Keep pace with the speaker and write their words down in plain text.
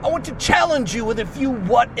I want to challenge you with a few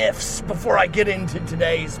what-ifs before I get into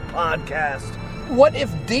today's podcast. What if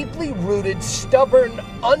deeply rooted, stubborn,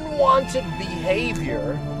 unwanted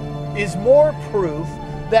behavior is more proof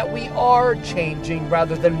that we are changing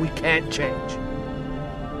rather than we can't change?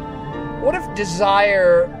 What if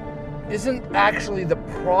desire isn't actually the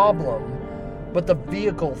problem, but the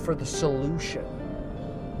vehicle for the solution?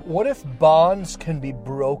 What if bonds can be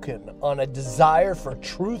broken on a desire for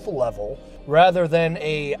truth level rather than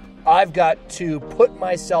a I've got to put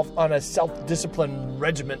myself on a self-discipline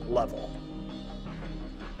regiment level?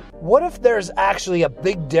 What if there's actually a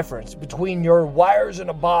big difference between your wires in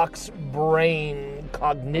a box brain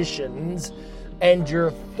cognitions and your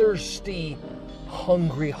thirsty,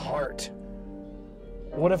 hungry heart?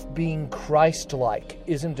 What if being Christ-like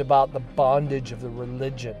isn't about the bondage of the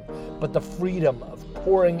religion, but the freedom of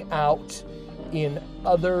pouring out in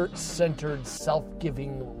other-centered,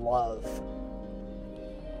 self-giving love?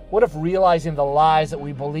 What if realizing the lies that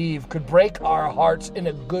we believe could break our hearts in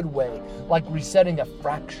a good way, like resetting a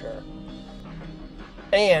fracture?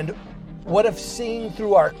 And what if seeing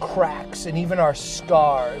through our cracks and even our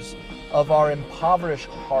scars of our impoverished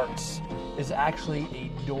hearts is actually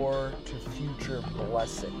a door to future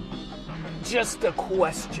blessing? Just a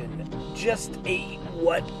question. Just a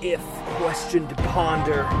what-if question to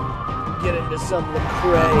ponder. Get into some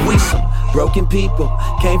Lecrae. We some broken people,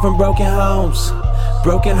 came from broken homes.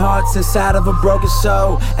 Broken hearts inside of a broken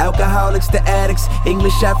soul. Alcoholics to addicts,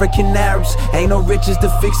 English African Arabs. Ain't no riches to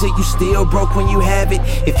fix it, you still broke when you have it.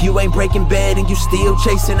 If you ain't breaking bad and you still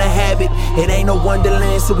chasing a habit, it ain't no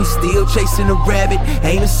wonderland, so we still chasing a rabbit.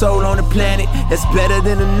 Ain't a soul on the planet that's better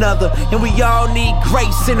than another, and we all need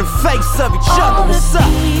grace in the face of each other. What's up?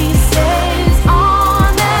 Pieces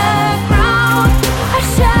on the ground, I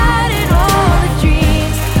shattered all the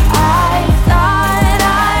dreams I thought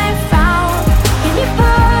I found. Can you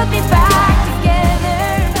put me back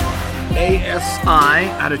together? ASI,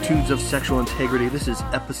 Attitudes of Sexual Integrity. This is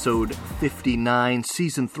episode 59,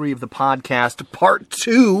 season 3 of the podcast, part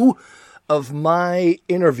 2 of my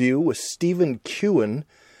interview with Stephen Kewen,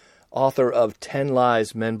 author of 10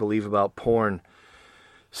 Lies Men Believe About Porn.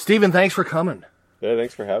 Stephen, thanks for coming. Yeah,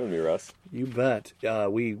 thanks for having me, Russ. You bet.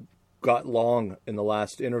 We got long in the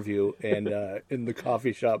last interview and in the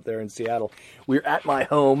coffee shop there in Seattle. We're at my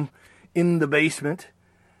home in the basement,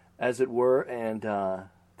 as it were, and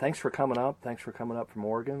thanks for coming up. Thanks for coming up from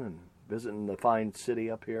Oregon and visiting the fine city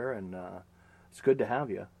up here, and it's good to have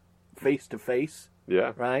you face to face.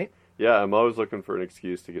 Yeah. Right? Yeah, I'm always looking for an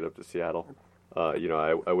excuse to get up to Seattle.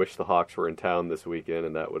 I wish the Hawks were in town this weekend,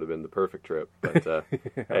 and that would have been the perfect trip. But,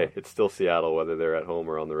 hey, it's still Seattle, whether they're at home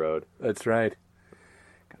or on the road. That's right.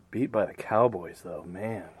 Got beat by the Cowboys, though,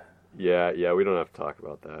 man. Yeah, we don't have to talk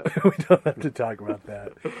about that. We don't have to talk about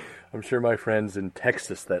that. I'm sure my friends in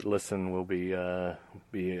Texas that listen will be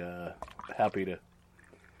happy to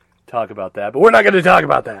talk about that, but we're not going to talk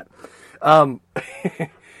about that.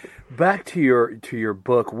 Back to your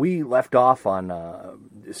book, we left off on.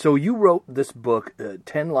 So you wrote this book,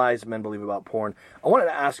 10 Lies Men Believe About Porn. I wanted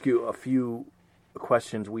to ask you a few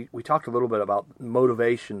questions. We talked a little bit about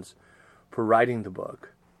motivations for writing the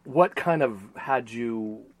book. What kind of had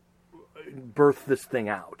you birth this thing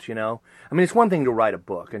out, you know? I mean, it's one thing to write a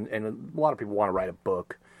book, and a lot of people want to write a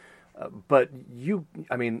book, but you,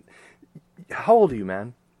 I mean, how old are you,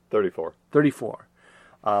 man? 34. 34.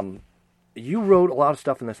 You wrote a lot of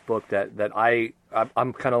stuff in this book that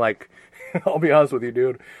I'm kind of like, I'll be honest with you,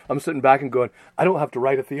 dude. I'm sitting back and going, I don't have to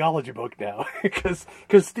write a theology book now because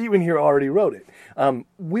Stephen here already wrote it.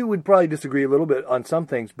 We would probably disagree a little bit on some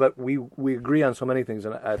things, but we agree on so many things,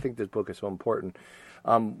 and I think this book is so important.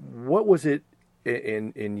 What was it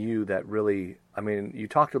in you that really, I mean, you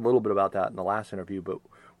talked a little bit about that in the last interview, but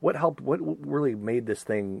what really made this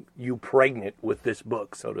thing, you pregnant with this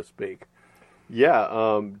book, so to speak?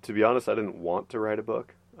 Yeah, to be honest, I didn't want to write a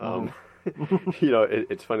book.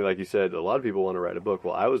 It's funny, like you said, a lot of people want to write a book.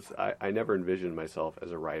 Well, I never envisioned myself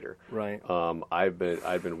as a writer. Right. I've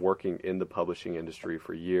been working in the publishing industry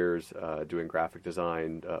for years, doing graphic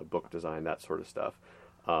design, book design, that sort of stuff.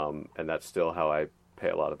 And that's still how I pay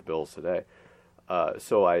a lot of the bills today.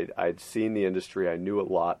 So I'd seen the industry. I knew a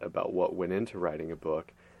lot about what went into writing a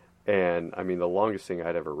book. And I mean, the longest thing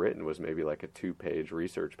I'd ever written was maybe like a 2-page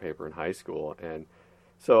research paper in high school. And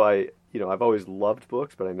so I've always loved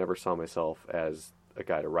books, but I never saw myself as a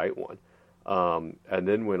guy to write one. And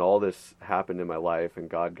then when all this happened in my life and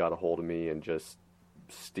God got a hold of me and just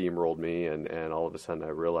steamrolled me, and all of a sudden I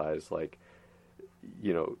realized, like,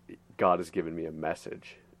 God has given me a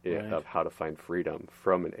message of how to find freedom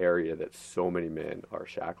from an area that so many men are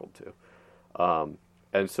shackled to.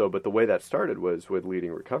 But the way that started was with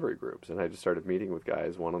leading recovery groups, and I just started meeting with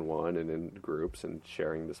guys one-on-one and in groups and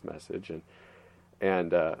sharing this message,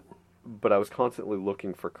 but I was constantly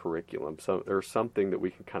looking for curriculum, or something that we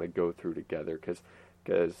can kind of go through together,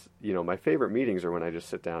 because my favorite meetings are when I just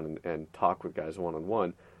sit down and talk with guys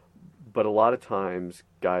one-on-one, but a lot of times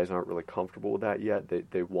guys aren't really comfortable with that yet.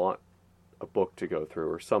 They want a book to go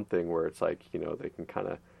through or something where it's like, they can kind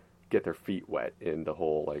of get their feet wet in the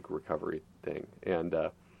whole like recovery thing.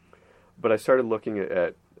 But I started looking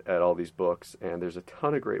at all these books, and there's a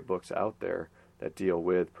ton of great books out there that deal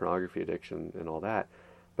with pornography addiction and all that.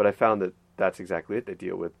 But I found that that's exactly it. They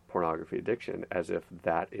deal with pornography addiction as if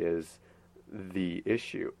that is the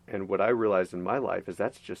issue. And what I realized in my life is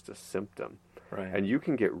that's just a symptom. Right. And you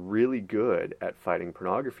can get really good at fighting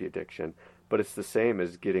pornography addiction, but it's the same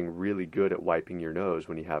as getting really good at wiping your nose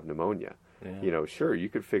when you have pneumonia. Yeah. Sure, you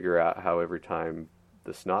could figure out how every time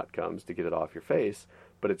the snot comes to get it off your face,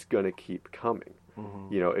 but it's going to keep coming.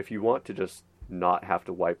 Mm-hmm. If you want to just not have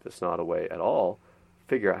to wipe the snot away at all,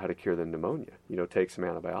 figure out how to cure the pneumonia. Take some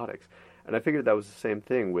antibiotics. And I figured that was the same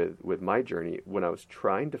thing with my journey. When I was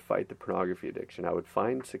trying to fight the pornography addiction, I would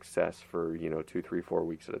find success for, 2, 3, 4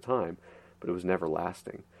 weeks at a time, but it was never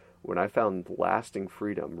lasting. When I found lasting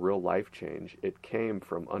freedom, real life change, it came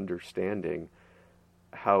from understanding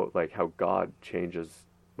how God changes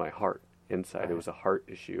my heart inside. Right. It was a heart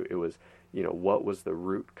issue. It was, what was the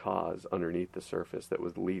root cause underneath the surface that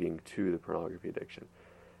was leading to the pornography addiction?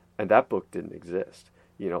 And that book didn't exist.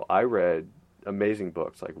 I read amazing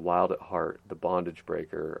books like Wild at Heart, The Bondage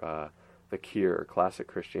Breaker, The Cure, Classic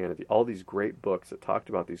Christianity, all these great books that talked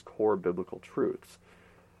about these core biblical truths.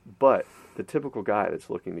 But the typical guy that's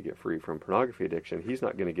looking to get free from pornography addiction, he's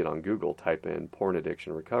not going to get on Google, type in porn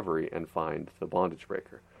addiction recovery, and find The Bondage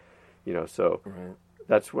Breaker. So right.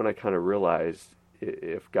 That's when I kind of realized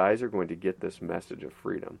if guys are going to get this message of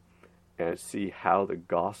freedom and see how the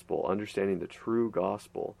gospel, understanding the true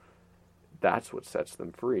gospel, that's what sets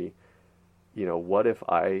them free. What if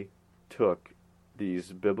I took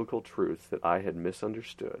these biblical truths that I had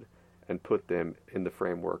misunderstood and put them in the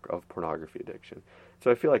framework of pornography addiction? So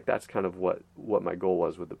I feel like that's kind of what my goal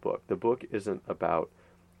was with the book. The book isn't about,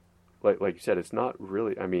 like you said, it's not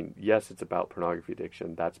really, yes, it's about pornography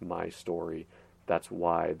addiction. That's my story. That's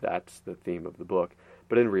why that's the theme of the book.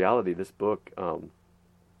 But in reality, this book,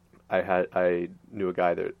 I knew a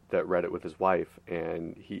guy that read it with his wife,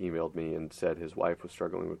 and he emailed me and said his wife was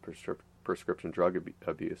struggling with prescription drug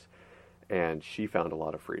abuse, and she found a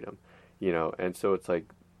lot of freedom, and so it's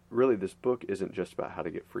like, really, this book isn't just about how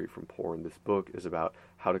to get free from porn. This book is about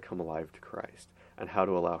how to come alive to Christ and how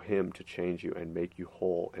to allow Him to change you and make you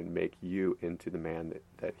whole and make you into the man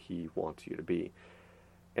that He wants you to be.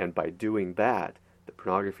 And by doing that, the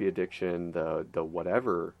pornography addiction, the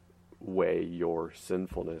whatever way your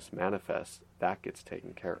sinfulness manifests, that gets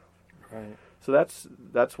taken care of. Right. So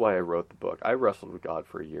that's why I wrote the book. I wrestled with God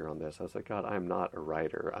for a year on this. I was like, God, I'm not a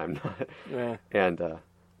writer. I'm not. Yeah. And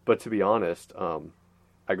but to be honest,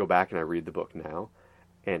 I go back and I read the book now,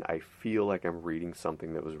 and I feel like I'm reading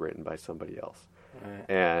something that was written by somebody else. Right.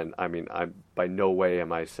 And I'm by no way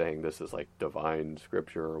am I saying this is like divine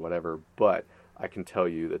scripture or whatever, but I can tell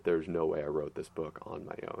you that there's no way I wrote this book on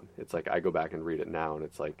my own. It's like I go back and read it now, and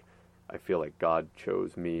it's like I feel like God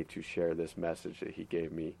chose me to share this message that He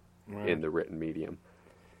gave me right. in the written medium.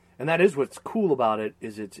 And that is what's cool about it,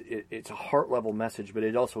 is it's a heart level message, but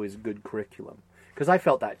it also is good curriculum. Because I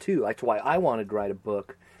felt that too. That's why I wanted to write a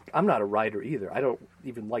book. I'm not a writer either. I don't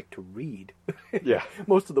even like to read. Yeah.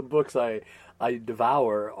 Most of the books I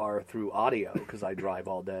devour are through audio because I drive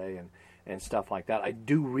all day and stuff like that. I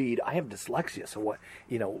do read. I have dyslexia, so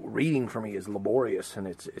reading for me is laborious and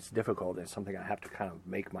it's difficult. It's something I have to kind of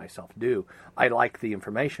make myself do. I like the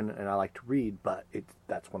information and I like to read, but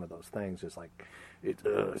that's one of those things. It's like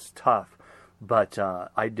it's tough. But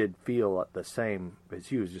I did feel the same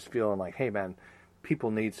as you, just feeling like, hey man,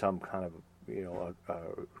 people need some kind of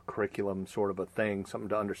a curriculum sort of a thing, something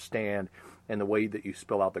to understand, and the way that you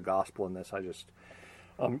spell out the gospel in this,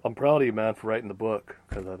 I'm proud of you, man, for writing the book,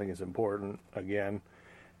 because I think it's important again,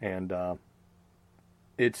 and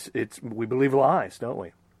it's we believe lies, don't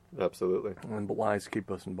we? Absolutely. And lies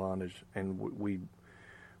keep us in bondage, and we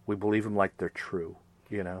believe them like they're true,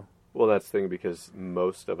 Well, that's the thing, because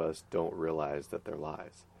most of us don't realize that they're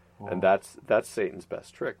lies. And that's Satan's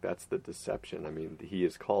best trick. That's the deception. He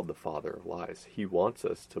is called the father of lies. He wants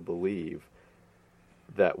us to believe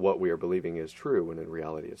that what we are believing is true, when in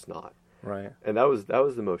reality it's not. Right. And that was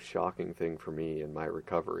the most shocking thing for me in my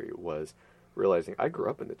recovery, was realizing I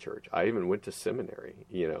grew up in the church. I even went to seminary,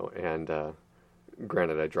 and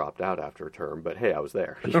granted I dropped out after a term, but hey, I was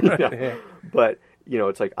there. Right, yeah. But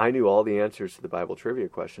it's like I knew all the answers to the Bible trivia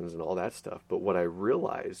questions and all that stuff. But what I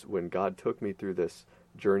realized when God took me through this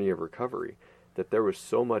journey of recovery, that there was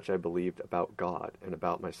so much I believed about God and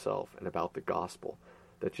about myself and about the gospel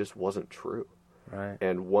that just wasn't true. Right.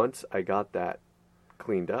 And once I got that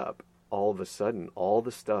cleaned up, all of a sudden, all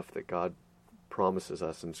the stuff that God promises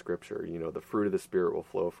us in Scripture, the fruit of the Spirit will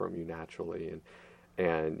flow from you naturally,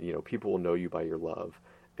 and people will know you by your love,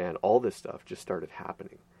 and all this stuff just started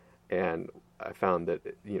happening. And I found that,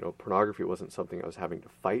 pornography wasn't something I was having to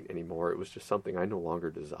fight anymore. It was just something I no longer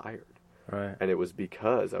desired. Right. And it was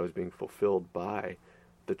because I was being fulfilled by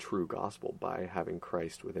the true gospel, by having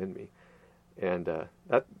Christ within me. And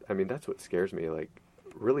that's what scares me. Like,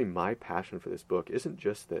 really, my passion for this book isn't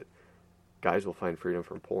just that guys will find freedom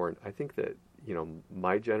from porn. I think that,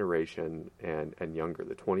 my generation and younger,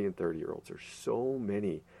 the 20 and 30-year-olds, are so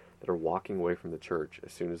many that are walking away from the church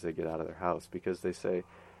as soon as they get out of their house because they say,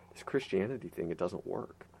 this Christianity thing, it doesn't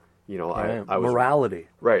work. Right. I was, morality.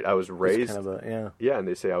 Right. I was raised. Kind of Yeah, and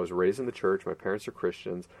they say I was raised in the church. My parents are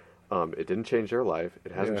Christians. It didn't change their life.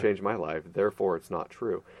 It hasn't changed my life. Therefore, it's not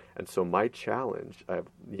true. And so my challenge,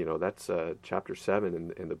 that's chapter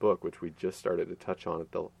 7 in the book, which we just started to touch on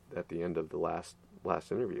at the end of the last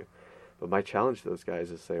interview. But my challenge to those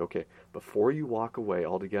guys is say, okay, before you walk away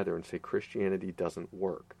altogether and say Christianity doesn't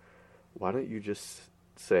work, why don't you just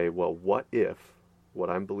say, well, what if what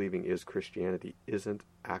I'm believing is Christianity isn't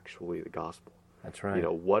actually the gospel? That's right.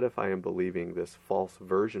 What if I am believing this false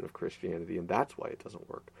version of Christianity, and that's why it doesn't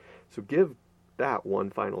work? So give that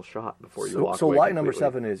one final shot before you walk away. So lie number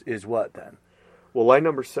completely. 7 is what then? Well, lie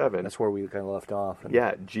number 7. That's where we kind of left off.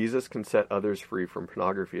 Yeah, Jesus can set others free from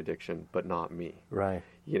pornography addiction, but not me. Right.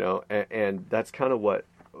 And that's kind of what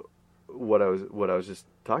I was just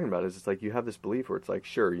talking about. Is it's like you have this belief where it's like,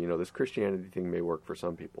 sure, this Christianity thing may work for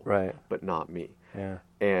some people, right, but not me. Yeah.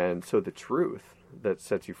 And so the truth that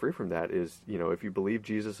sets you free from that is, if you believe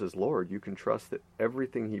Jesus is Lord, you can trust that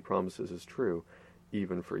everything He promises is true,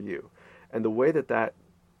 even for you. And the way that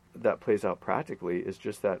plays out practically is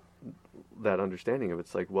just that understanding of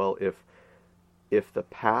it's like, well, if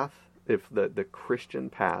the Christian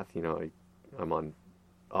path, I'm on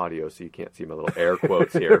audio, so you can't see my little air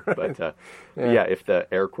quotes here, but if the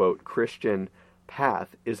air quote Christian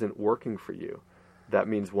path isn't working for you, that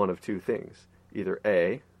means one of two things: either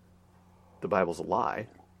A, the Bible's a lie,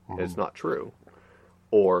 and it's not true,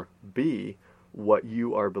 or B, what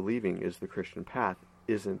you are believing is the Christian path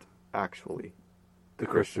isn't actually the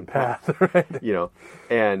Christian path, right?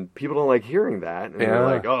 And people don't like hearing that, and they're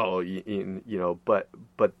like, oh, but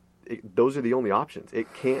those are the only options.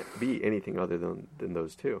 It can't be anything other than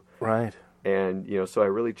those two. Right. And, so I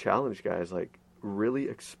really challenge guys, like, really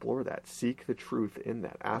explore that. Seek the truth in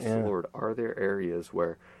that. Ask the Lord, are there areas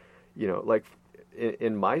where, like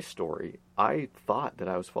in my story, I thought that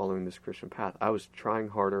I was following this Christian path. I was trying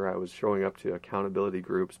harder. I was showing up to accountability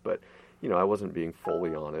groups, but, I wasn't being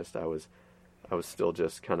fully honest. I was still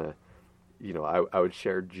just kind of, I would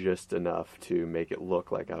share just enough to make it look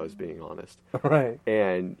like I was being honest. Right.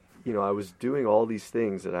 And, I was doing all these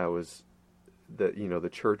things that the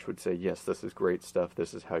church would say, yes, this is great stuff.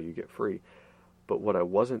 This is how you get free. But what I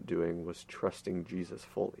wasn't doing was trusting Jesus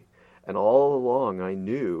fully. And all along I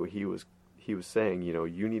knew he was saying,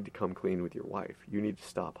 you need to come clean with your wife. You need to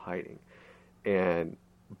stop hiding.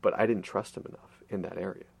 But I didn't trust him enough in that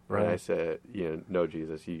area. Right. And I said, no,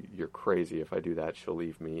 Jesus, you're crazy. If I do that, she'll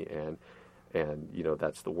leave me. And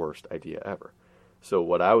that's the worst idea ever. So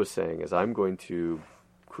what I was saying is I'm going to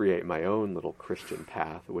create my own little Christian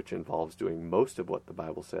path, which involves doing most of what the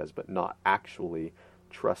Bible says, but not actually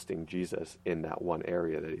trusting Jesus in that one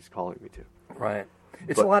area that he's calling me to. Right.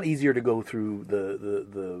 It's a lot easier to go through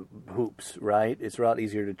the hoops, right? It's a lot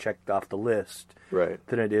easier to check off the list, right,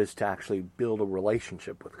 than it is to actually build a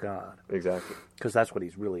relationship with God. Exactly. Because that's what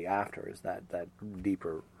he's really after, is that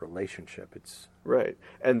deeper relationship. It's right.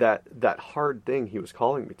 And that hard thing he was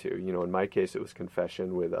calling me to, in my case it was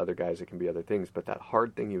confession. With other guys it can be other things, but that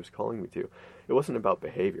hard thing he was calling me to, it wasn't about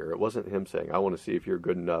behavior. It wasn't him saying, I want to see if you're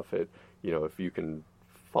good enough at, if you can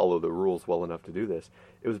follow the rules well enough to do this.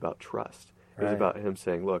 It was about trust. It was about him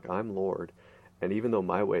saying, look, I'm Lord, and even though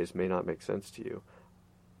my ways may not make sense to you,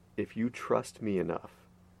 if you trust me enough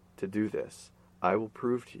to do this, I will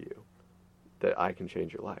prove to you that I can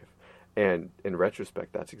change your life. And in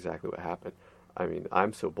retrospect, that's exactly what happened. I mean,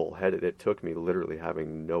 I'm so bullheaded, it took me literally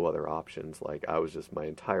having no other options. Like, my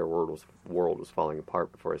entire world was falling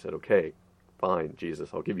apart before I said, okay, fine,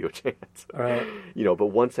 Jesus, I'll give you a chance. Right. But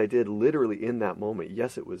once I did, literally in that moment,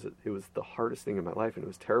 yes, it was the hardest thing in my life, and it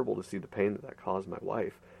was terrible to see the pain that caused my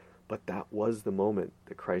wife. But that was the moment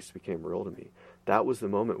that Christ became real to me. that was the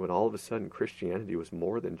moment when all of a sudden Christianity was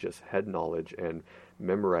more than just head knowledge and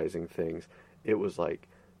memorizing things. It was like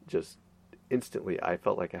just instantly I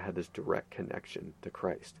felt like I had this direct connection to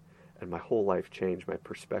Christ. And my whole life changed, my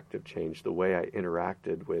perspective changed, the way I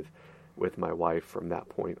interacted with my wife from that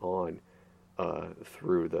point on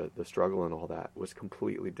through the struggle and all that was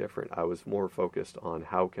completely different. I was more focused on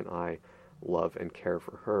how can I love and care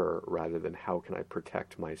for her rather than how can I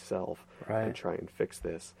protect myself and try and fix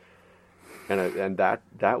this. And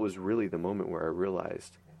that was really the moment where I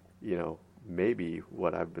realized, maybe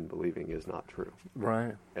what I've been believing is not true.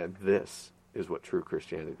 Right. And this is what true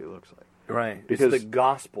Christianity looks like. Right. Because, it's the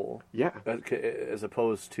gospel. Yeah. As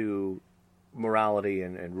opposed to morality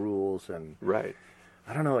and rules and... Right.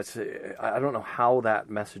 I don't know. I don't know how that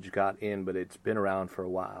message got in, but it's been around for a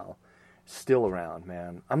while. Still around,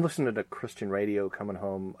 man. I'm listening to Christian radio coming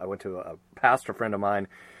home. I went to a pastor friend of mine,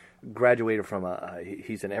 graduated from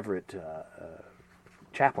he's an Everett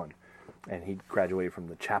chaplain, and he graduated from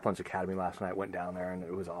the Chaplains Academy last night. Went down there, and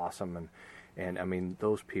it was awesome. And I mean,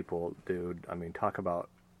 those people, dude. I mean, talk about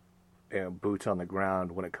boots on the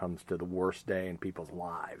ground when it comes to the worst day in people's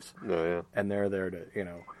lives. Oh yeah. And they're there to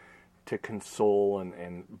to console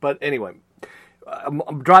and but anyway,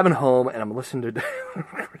 I'm driving home and I'm listening to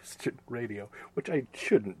Christian radio, which I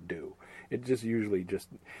shouldn't do. It just usually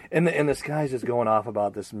and this guy's just going off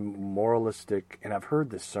about this moralistic, and I've heard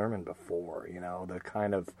this sermon before, the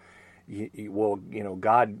kind of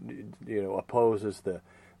God opposes the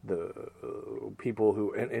people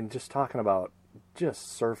who and just talking about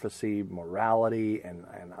just surfacey morality, and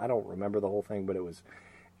I don't remember the whole thing, but it was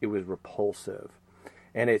repulsive.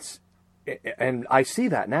 And I see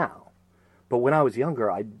that now. But when I was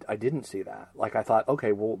younger, I didn't see that. Like, I thought,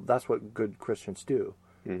 okay, well, that's what good Christians do.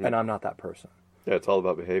 Mm-hmm. And I'm not that person. Yeah, it's all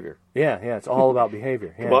about behavior. Yeah, it's all about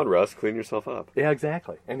behavior. Yeah. Come on, Russ, clean yourself up. Yeah,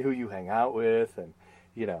 exactly. And who you hang out with, and,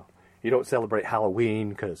 you don't celebrate Halloween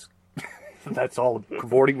because that's all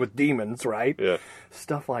cavorting with demons, right? Yeah.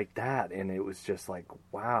 Stuff like that. And it was just like,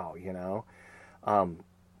 wow,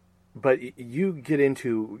 But you get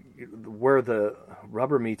into where the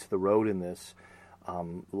rubber meets the road in this.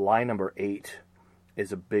 Lie number 8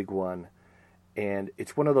 is a big one. And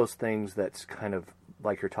it's one of those things that's kind of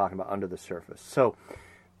like you're talking about under the surface. So,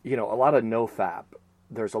 a lot of NoFap.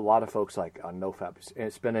 There's a lot of folks like on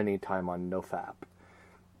NoFap. Spend any time on NoFap.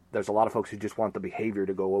 There's a lot of folks who just want the behavior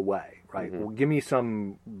to go away, right? Mm-hmm. Well, give me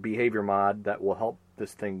some behavior mod that will help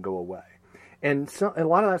this thing go away. And a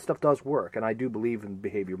lot of that stuff does work, and I do believe in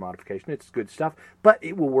behavior modification. It's good stuff, but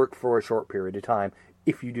it will work for a short period of time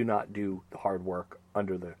if you do not do the hard work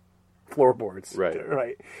under the floorboards. Right.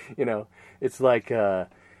 Right. It's like I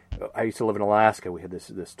used to live in Alaska. We had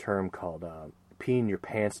this term called peeing your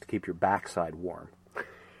pants to keep your backside warm.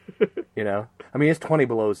 I mean, it's 20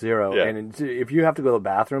 below zero, yeah. And if you have to go to the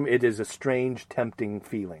bathroom, it is a strange, tempting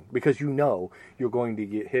feeling because you're going to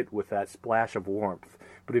get hit with that splash of warmth.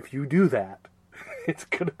 But if you do that, it's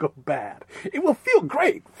going to go bad. It will feel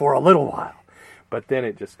great for a little while, but then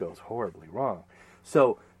it just goes horribly wrong.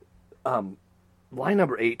 So, line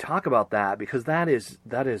number 8, talk about that, because that is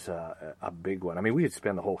a big one. I mean, we could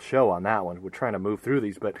spend the whole show on that one. We're trying to move through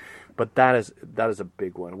these, but that is a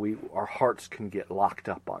big one. Our hearts can get locked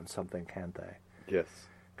up on something, can't they? Yes.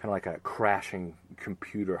 Kind of like a crashing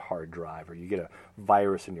computer hard drive, or you get a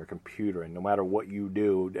virus in your computer, and no matter what you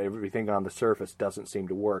do, everything on the surface doesn't seem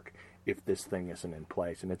to work if this thing isn't in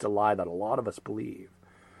place. And it's a lie that a lot of us believe.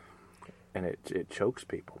 And it chokes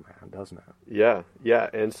people, man, doesn't it? Yeah.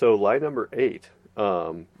 And so lie number 8,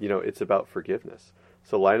 it's about forgiveness.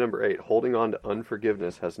 So lie number 8, holding on to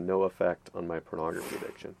unforgiveness has no effect on my pornography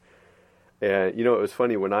addiction. And, it was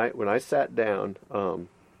funny, when I sat down,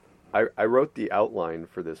 I wrote the outline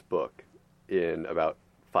for this book in about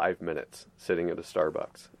 5 minutes, sitting at a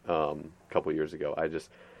Starbucks a couple years ago.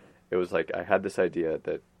 It was like I had this idea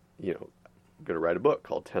that, I'm going to write a book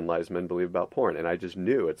called 10 Lies Men Believe About Porn. And I just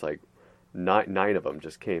knew it's like 9 of them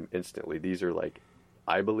just came instantly. These are like,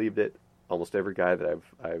 I believed it. Almost every guy that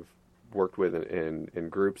I've worked with in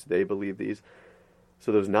groups, they believe these.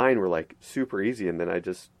 So those 9 were like super easy. And then I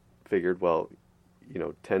just figured, well,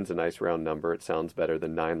 10's a nice round number. It sounds better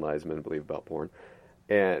than 9 lies men believe about porn.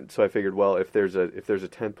 And so I figured, well, if there's a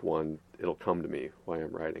 10th one, it'll come to me while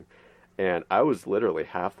I'm writing. And I was literally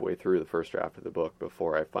halfway through the first draft of the book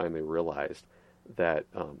before I finally realized that,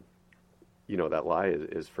 that lie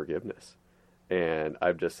is forgiveness. And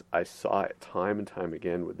I saw it time and time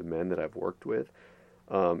again with the men that I've worked with.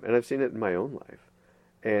 And I've seen it in my own life.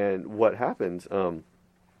 And what happens, the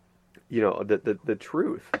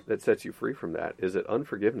truth that sets you free from that is that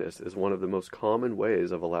unforgiveness is one of the most common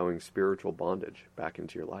ways of allowing spiritual bondage back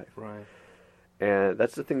into your life. Right. And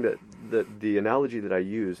that's the thing that the analogy that I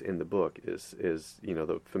use in the book is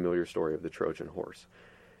the familiar story of the Trojan horse,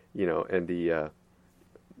 and the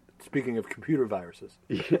Speaking of computer viruses.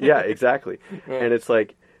 yeah, exactly. Right. And it's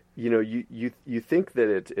like, you think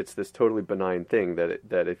that it's this totally benign thing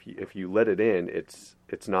that if you let it in, it's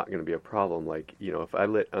not going to be a problem. Like, if I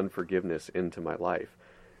let unforgiveness into my life,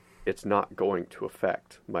 it's not going to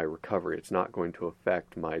affect my recovery. It's not going to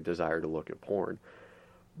affect my desire to look at porn.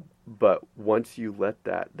 But once you let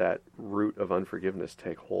that root of unforgiveness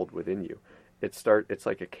take hold within you, it's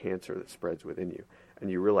like a cancer that spreads within you. And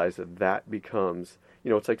you realize that becomes,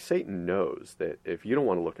 it's like Satan knows that if you don't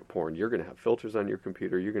want to look at porn, you're going to have filters on your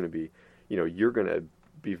computer. You're going to be, you're going to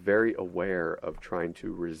be very aware of trying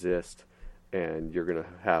to resist, and you're going to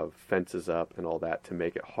have fences up and all that to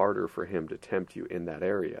make it harder for him to tempt you in that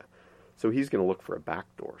area. So he's going to look for a back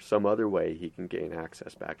door, some other way he can gain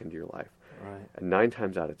access back into your life. Right. And 9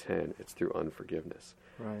 times out of 10, it's through unforgiveness.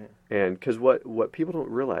 Right. And because what people don't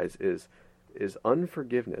realize is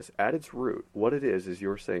unforgiveness at its root. What it is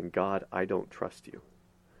you're saying, God, I don't trust you.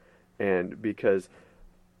 And because,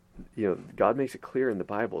 God makes it clear in the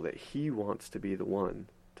Bible that he wants to be the one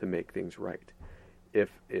to make things right.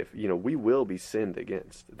 If we will be sinned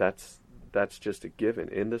against. That's just a given.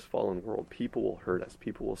 In this fallen world, people will hurt us.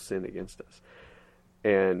 People will sin against us.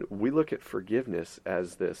 And we look at forgiveness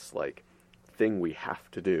as this, like, thing we have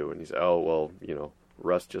to do. And you say, oh, well,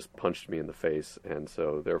 Russ just punched me in the face, and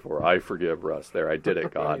so therefore I forgive Russ. There, I did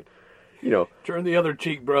it, God. Turn the other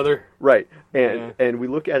cheek, brother. Right. And we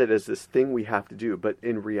look at it as this thing we have to do, but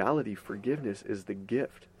in reality, forgiveness is the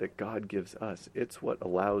gift that God gives us. It's what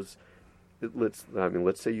allows, let's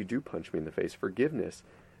say you do punch me in the face. Forgiveness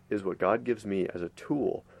is what God gives me as a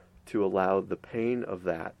tool to allow the pain of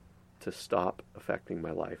that to stop affecting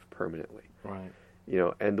my life permanently. Right.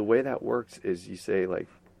 And the way that works is you say, like,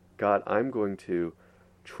 God, I'm going to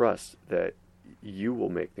trust that you will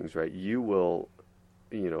make things right. You will,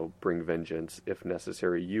 bring vengeance if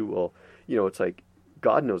necessary. You will, it's like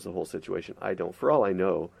God knows the whole situation. I don't. For all I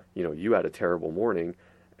know, you had a terrible morning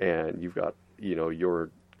and you've got, your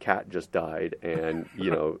cat just died and,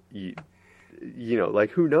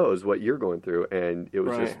 like, who knows what you're going through, and it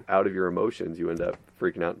was just out of your emotions. You end up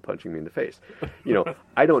freaking out and punching me in the face.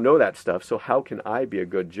 I don't know that stuff, so how can I be a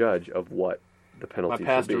good judge of what the penalty should be?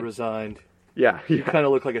 My pastor resigned. Yeah. You kind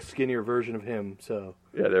of look like a skinnier version of him, so.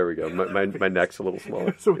 Yeah, there we go. My neck's a little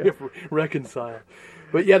smaller. So we have to reconcile.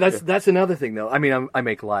 But yeah, that's another thing, though. I mean, I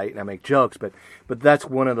make light and I make jokes, but that's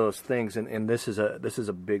one of those things, and this is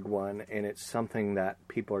a big one, and it's something that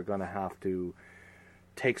people are going to have to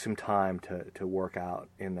take some time to work out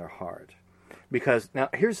in their heart. Because now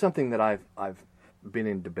here's something that I've been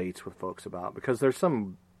in debates with folks about, because there's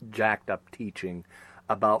some jacked up teaching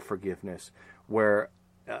about forgiveness where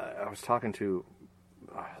I was talking to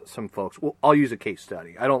some folks. Well, I'll use a case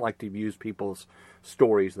study. I don't like to use people's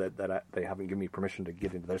stories that they haven't given me permission to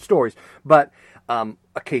get into their stories, but a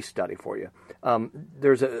case study for you.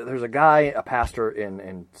 There's a guy, a pastor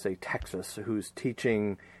in say Texas, who's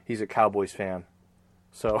teaching. He's a Cowboys fan.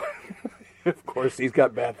 So, of course, he's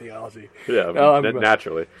got bad theology. Yeah,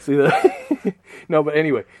 naturally. See that? No, but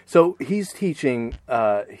anyway, so he's teaching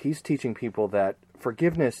people that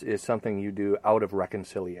forgiveness is something you do out of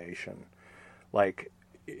reconciliation, like,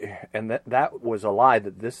 and that was a lie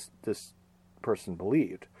that this person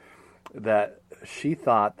believed. That she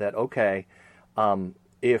thought that, okay,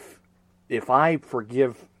 if I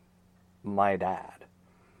forgive my dad.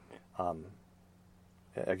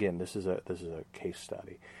 Again, this is a case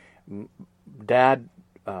study. Dad,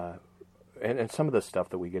 and some of the stuff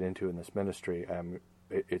that we get into in this ministry,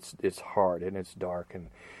 it's hard and it's dark. And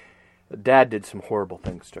Dad did some horrible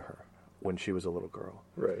things to her when she was a little girl.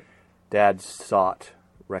 Right. Dad sought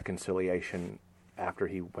reconciliation after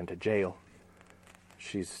he went to jail.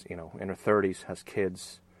 She's, in her 30s, has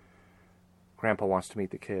kids. Grandpa wants to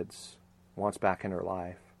meet the kids, wants back in her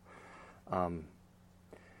life.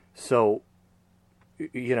 So,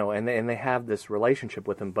 and they have this relationship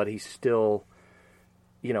with him, but he's still,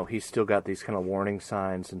 he's still got these kind of warning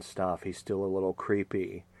signs and stuff. He's still a little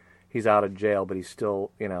creepy. He's out of jail, but he's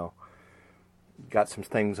still, got some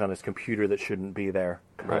things on his computer that shouldn't be there,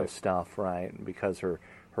 kind of stuff, right? Because her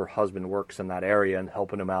husband works in that area and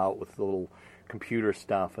helping him out with the little computer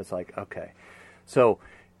stuff. It's like, okay. So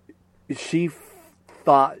she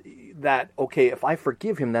thought that, okay, if I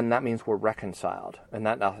forgive him, then that means we're reconciled. And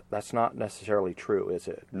that's not necessarily true, is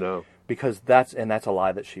it? No. Because that's a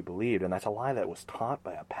lie that she believed, and that's a lie that was taught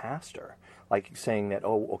by a pastor. Like saying that,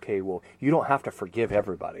 oh, okay, well, you don't have to forgive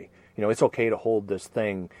everybody. It's okay to hold this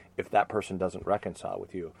thing if that person doesn't reconcile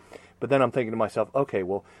with you. But then I'm thinking to myself, okay,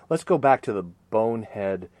 well, let's go back to the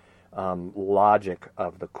bonehead logic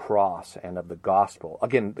of the cross and of the gospel.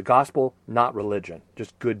 Again, the gospel, not religion,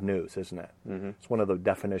 just good news, isn't it? Mm-hmm. It's one of the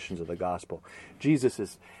definitions of the gospel.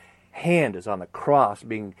 Jesus' hand is on the cross,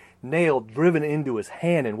 being nailed, driven into his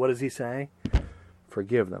hand, and what does he say?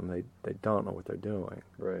 Forgive them. They don't know what they're doing.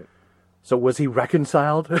 Right. So was he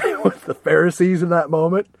reconciled with the Pharisees in that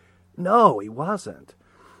moment? No, he wasn't.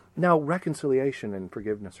 Now, reconciliation and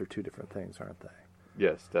forgiveness are two different things, aren't they?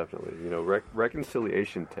 Yes, definitely. You know,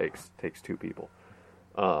 reconciliation takes two people.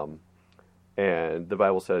 And the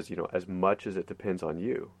Bible says, you know, as much as it depends on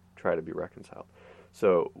you, try to be reconciled.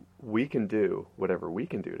 So we can do whatever we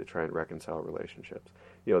can do to try and reconcile relationships.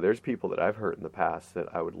 You know, there's people that I've hurt in the past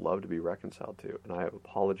that I would love to be reconciled to, and I have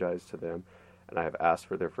apologized to them, and I have asked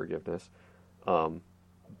for their forgiveness.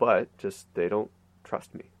 But just they don't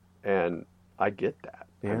trust me, and I get that.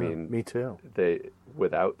 Yeah, I mean, me too. They,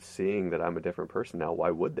 without seeing that I'm a different person now,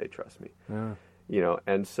 why would they trust me? Yeah. You know,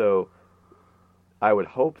 and so I would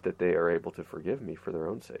hope that they are able to forgive me for their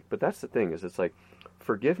own sake. But that's the thing, is it's like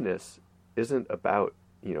forgiveness isn't about,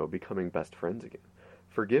 you know, becoming best friends again.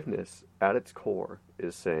 Forgiveness at its core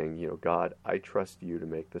is saying, you know, God, I trust you to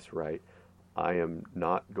make this right. I am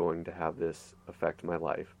not going to have this affect my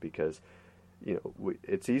life, because, you know,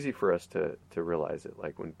 it's easy for us to realize it.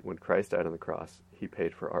 Like when Christ died on the cross, he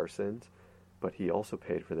paid for our sins, but he also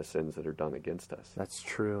paid for the sins that are done against us. That's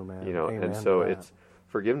true, man. You know, Amen and so to that. it's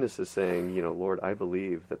forgiveness is saying, you know, Lord, I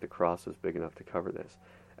believe that the cross is big enough to cover this.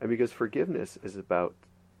 And because forgiveness is about,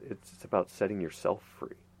 it's about setting yourself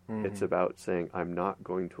free. Mm-hmm. It's about saying, I'm not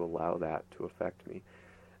going to allow that to affect me.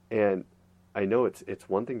 And I know it's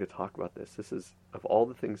one thing to talk about this. This is, of all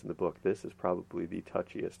the things in the book, this is probably the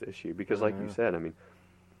touchiest issue. Because like you said, I mean,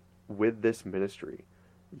 with this ministry,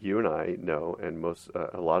 you and I know, and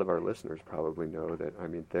a lot of our listeners probably know that, I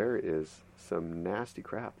mean, there is some nasty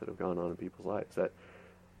crap that have gone on in people's lives.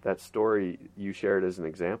 That story you shared as an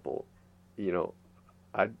example, you know,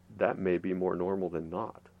 that may be more normal than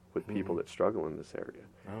not with people that struggle in this area.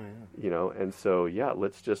 Oh, yeah. You know, and so, yeah,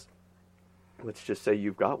 let's just say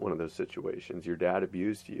you've got one of those situations. Your dad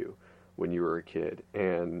abused you when you were a kid,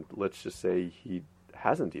 and let's just say he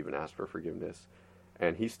hasn't even asked for forgiveness,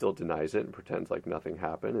 and he still denies it and pretends like nothing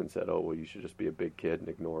happened and said, oh, well, you should just be a big kid and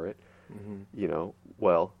ignore it. Mm-hmm. You know,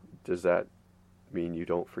 well, does that mean you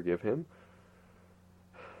don't forgive him?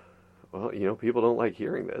 Well, you know, people don't like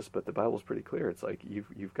hearing this, but the Bible's pretty clear. It's like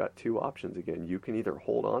you've got two options again. You can either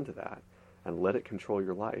hold on to that and let it control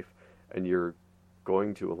your life, and you're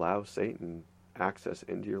going to allow Satan access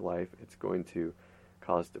into your life. It's going to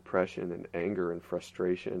cause depression and anger and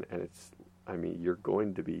frustration, and you're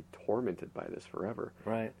going to be tormented by this forever.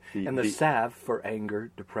 Right. The salve for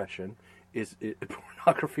anger, depression,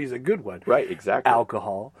 pornography is a good one. Right, exactly.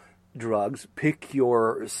 Alcohol, drugs, pick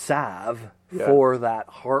your salve for that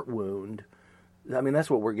heart wound. I mean, that's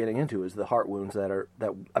what we're getting into, is the heart wounds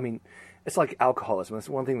it's like alcoholism. It's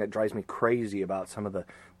one thing that drives me crazy about some of the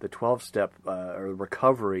 12-step or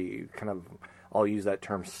recovery, kind of, I'll use that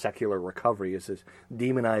term, secular recovery, is this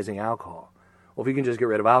demonizing alcohol. Well, if you can just get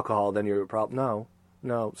rid of alcohol, then you're a problem.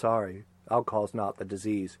 No, sorry. Alcohol is not the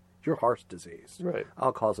disease. It's your heart's disease. Right.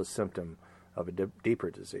 Alcohol is a symptom of a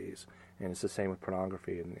deeper disease. And it's the same with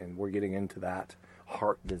pornography. And we're getting into that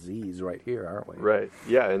heart disease right here, aren't we? Right.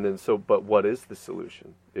 Yeah, and then but what is the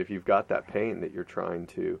solution? If you've got that pain that you're trying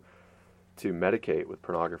to medicate with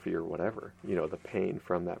pornography or whatever, you know, the pain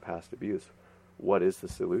from that past abuse, what is the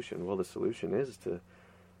solution? Well, the solution is to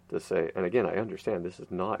say, and again, I understand this is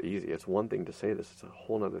not easy. It's one thing to say this, it's a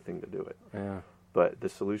whole other thing to do it. Yeah. But the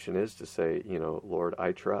solution is to say, you know, Lord,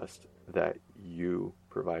 I trust that you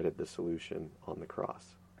provided the solution on the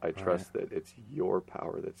cross. I trust that it's your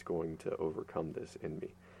power that's going to overcome this in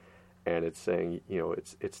me. And it's saying, you know,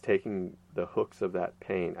 it's taking the hooks of that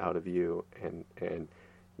pain out of you and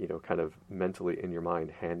you know, kind of mentally in your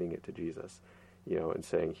mind handing it to Jesus, you know, and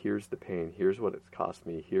saying, here's the pain, here's what it's cost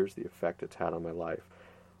me, here's the effect it's had on my life.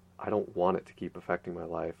 I don't want it to keep affecting my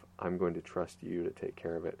life. I'm going to trust you to take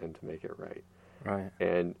care of it and to make it right. Right.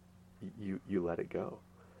 And you let it go.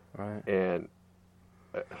 Right. And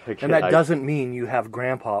again, and that doesn't mean you have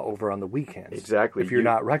grandpa over on the weekends. Exactly. If you're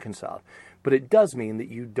not reconciled. But it does mean that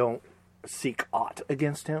you don't seek aught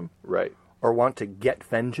against him. Right. Or want to get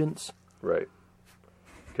vengeance. Right.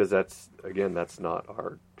 Because that's not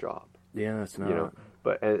our job. Yeah, it's not. You know,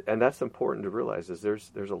 but and that's important to realize, is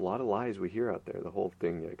there's a lot of lies we hear out there. The whole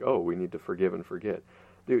thing, like, oh, we need to forgive and forget.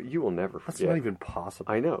 Dude, you will never forget. That's not even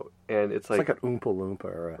possible. I know. And it's like an Oompa Loompa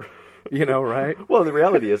or a, you know, right? Well, the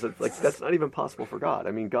reality is, it's like, that's not even possible for God.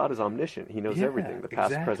 I mean, God is omniscient. He knows everything, the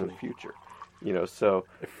past, present, future. So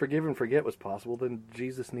if forgive and forget was possible, then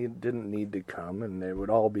Jesus didn't need to come, and they would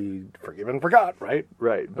all be forgiven and forgot, right?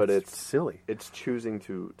 Right, but That's it's silly. It's choosing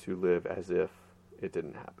to live as if it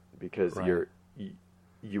didn't happen, because Right.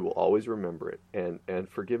 you will always remember it, and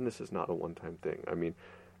forgiveness is not a one-time thing. I mean,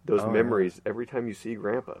 those Oh, yeah. memories, every time you see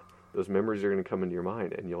Grandpa, those memories are going to come into your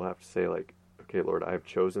mind, and you'll have to say, like, okay, Lord, I've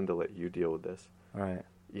chosen to let you deal with this. Right.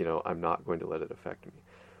 I'm not going to let it affect me.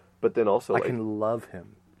 But then also, I like, can love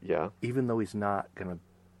him, yeah, even though he's not going to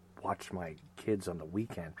watch my kids on the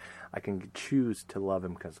weekend. I can choose to love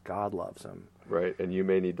him because God loves him. right, and you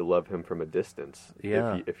may need to love him from a distance.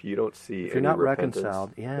 Yeah. If you don't see If you're any not repentance,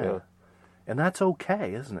 reconciled, yeah. And that's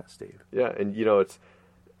okay, isn't it, Steve? Yeah, and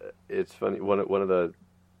it's funny. One of the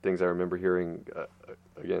things I remember hearing,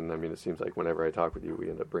 again, I mean, it seems like whenever I talk with you, we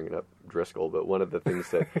end up bringing up Driscoll. But one of the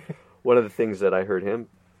things that I heard him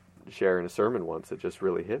share in a sermon once that just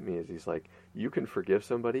really hit me is he's like, you can forgive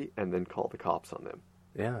somebody and then call the cops on them.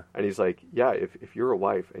 Yeah. And he's like, yeah, if you're a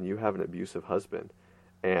wife and you have an abusive husband,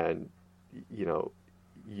 and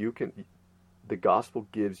you can. The gospel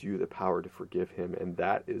gives you the power to forgive him, and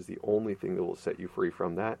that is the only thing that will set you free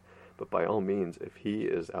from that. But by all means, if he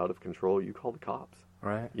is out of control, you call the cops.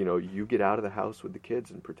 Right. You get out of the house with the kids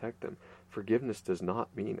and protect them. Forgiveness does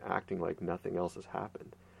not mean acting like nothing else has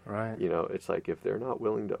happened. Right. It's like if they're not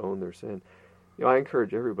willing to own their sin. I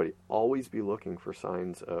encourage everybody, always be looking for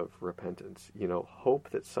signs of repentance. Hope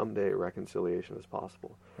that someday reconciliation is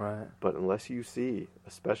possible. Right. But unless you see,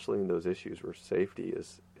 especially in those issues where safety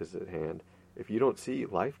is at hand, if you don't see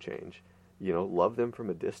life change, love them from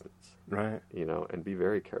a distance. Right. And be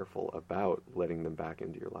very careful about letting them back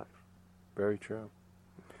into your life. Very true.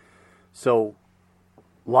 So,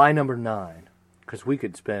 lie number 9, because we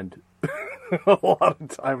could spend a lot of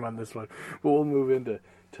time on this one, but we'll move into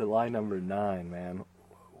lie number 9, man.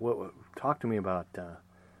 Talk to me about that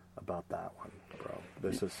one, bro.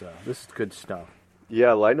 This is good stuff.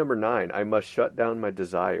 Yeah, lie number 9. I must shut down my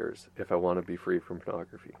desires if I want to be free from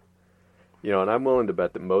pornography. And I'm willing to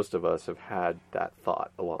bet that most of us have had that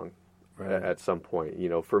thought along at some point.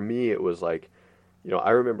 For me, it was like, I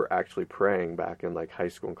remember actually praying back in like high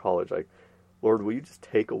school and college, like, Lord, will you just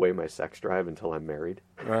take away my sex drive until I'm married?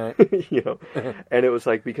 Right. And it was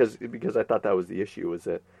like, because I thought that was the issue, was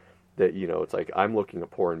that, it's like I'm looking at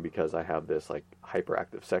porn because I have this like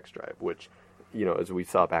hyperactive sex drive, which, as we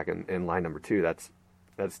saw back in line number 2,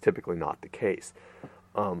 that's typically not the case.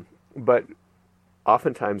 But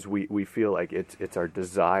oftentimes we feel like it's our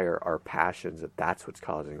desire, our passions, that's what's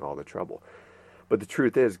causing all the trouble. But the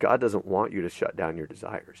truth is, God doesn't want you to shut down your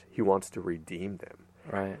desires. He wants to redeem them.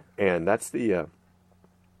 Right. And that's the,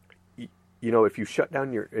 if you in order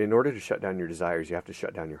to shut down your desires, you have to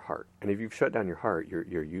shut down your heart. And if you've shut down your heart,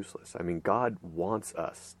 you're useless. I mean, God wants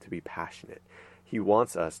us to be passionate. He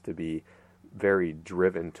wants us to be very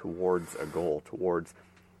driven towards a goal, towards,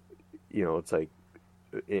 it's like,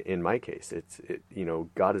 in my case,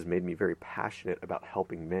 God has made me very passionate about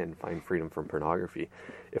helping men find freedom from pornography.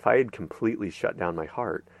 If I had completely shut down my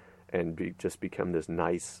heart and just become this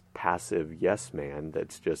nice, passive yes man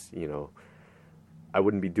that's just, I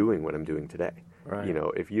wouldn't be doing what I'm doing today. Right.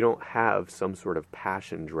 If you don't have some sort of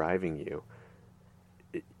passion driving you,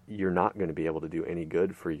 you're not going to be able to do any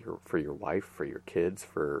good for your wife, for your kids,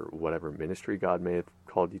 for whatever ministry God may have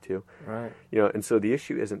called you to. Right. And so the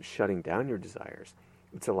issue isn't shutting down your desires.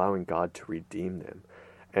 It's allowing God to redeem them.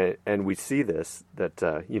 And we see this, that,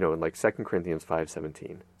 in like 2 Corinthians 5:17,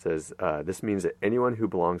 it says, this means that anyone who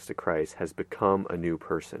belongs to Christ has become a new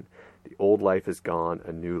person. The old life is gone,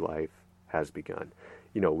 a new life has begun.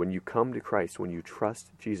 When you come to Christ, when you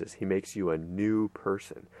trust Jesus, he makes you a new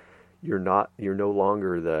person. You're no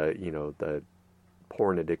longer the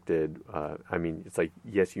porn addicted. It's like,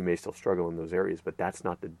 yes, you may still struggle in those areas, but that's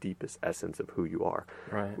not the deepest essence of who you are.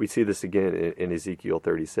 Right. We see this again in Ezekiel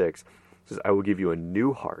 36. It says, I will give you a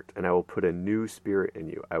new heart, and I will put a new spirit in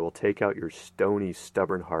you. I will take out your stony,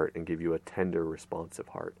 stubborn heart and give you a tender, responsive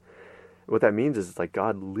heart. And what that means is, it's like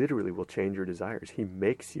God literally will change your desires. He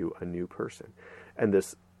makes you a new person. And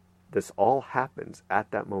this all happens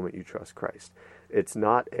at that moment you trust Christ. It's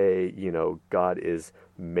not God is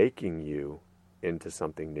making you into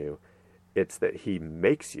something new. It's that he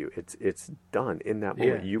makes you. It's done in that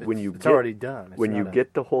moment. It's already done. When you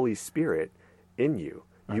get the Holy Spirit in you,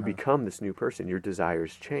 you become this new person. Your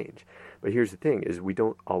desires change. But here's the thing, is we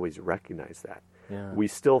don't always recognize that. Yeah. We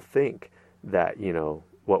still think that,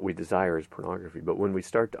 what we desire is pornography. But when we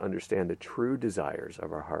start to understand the true desires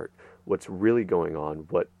of our heart, what's really going on,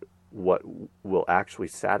 what will actually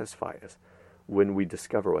satisfy us, when we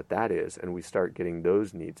discover what that is and we start getting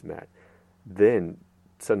those needs met, then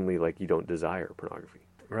suddenly, like, you don't desire pornography.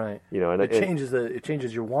 Right. You know, and it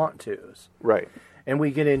changes your want tos. Right. And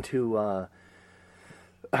we get into a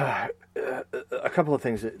couple of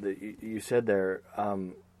things that you said there.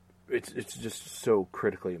 It's just so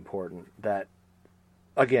critically important that,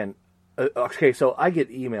 again, okay, so I get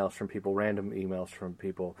emails from people, random emails from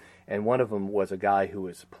people, and one of them was a guy who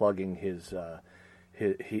was plugging his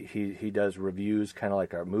he does reviews, kind of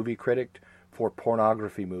like a movie critic for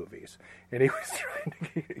pornography movies, and he was trying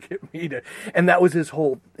to get me to, and that was his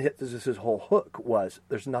whole hook was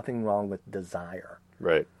there's nothing wrong with desire.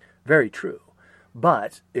 Right. Very true.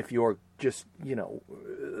 But if you're just, the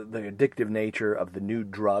addictive nature of the new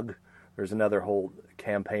drug, there's another whole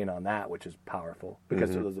campaign on that, which is powerful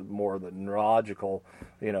because there's more of the neurological,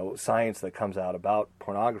 science that comes out about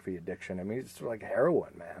pornography addiction. I mean, it's like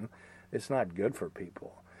heroin, man. It's not good for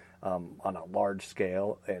people on a large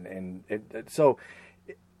scale. So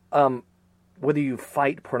whether you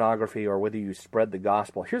fight pornography or whether you spread the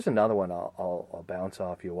gospel, here's another one I'll bounce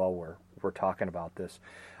off you while we're talking about this.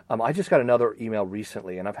 I just got another email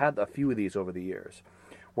recently, and I've had a few of these over the years,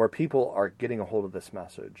 where people are getting a hold of this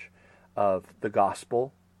message of the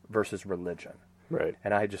gospel versus religion. Right.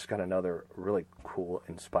 And I just got another really cool,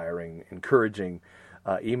 inspiring, encouraging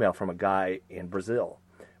email from a guy in Brazil,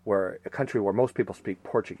 a country where most people speak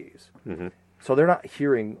Portuguese. Mm-hmm. So they're not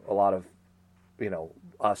hearing a lot of,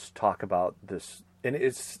 us talk about this. And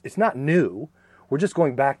it's not new. We're just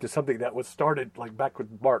going back to something that was started like back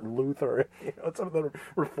with Martin Luther, some of the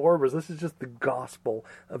reformers. This is just the gospel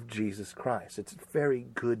of Jesus Christ. It's very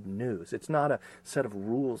good news. It's not a set of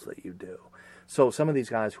rules that you do. So some of these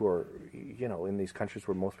guys who are, in these countries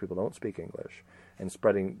where most people don't speak English and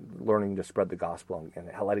learning to spread the gospel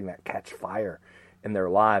and letting that catch fire in their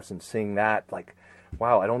lives and seeing that like,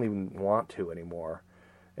 wow, I don't even want to anymore.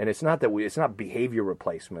 And it's not it's not behavior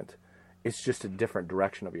replacement. It's just a different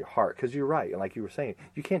direction of your heart. Because you're right. And like you were saying,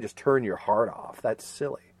 you can't just turn your heart off. That's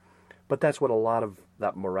silly. But that's what a lot of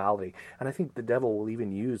that morality. And I think the devil will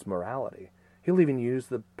even use morality. He'll even use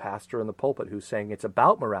the pastor in the pulpit who's saying it's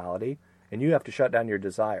about morality and you have to shut down your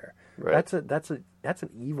desire. Right. That's an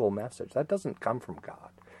evil message. That doesn't come from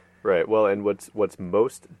God. Right. Well, and what's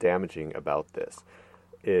most damaging about this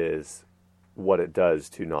is what it does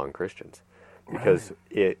to non-Christians. Because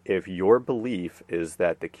if your belief is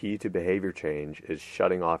that the key to behavior change is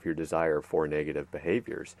shutting off your desire for negative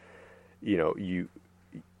behaviors,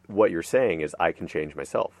 what you're saying is I can change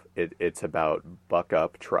myself. It's about buck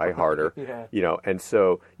up, try harder, yeah. And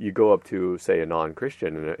so you go up to, say, a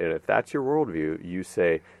non-Christian, and if that's your worldview, you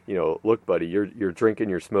say, look, buddy, you're drinking,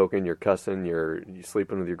 you're smoking, you're cussing, you're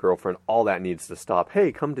sleeping with your girlfriend, all that needs to stop.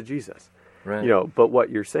 Hey, come to Jesus. Right. But what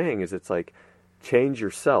you're saying is it's like, change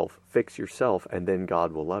yourself, fix yourself, and then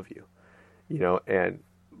God will love you.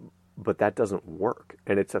 But that doesn't work,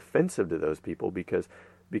 and it's offensive to those people because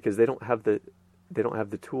they don't have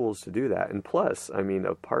the tools to do that. And plus, I mean,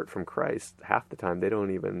 apart from Christ, half the time they don't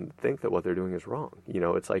even think that what they're doing is wrong.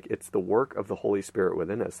 It's like it's the work of the Holy Spirit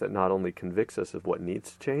within us that not only convicts us of what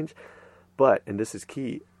needs to change, but, and this is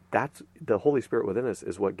key, that's the Holy Spirit within us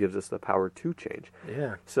is what gives us the power to change.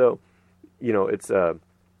 Yeah. So, it's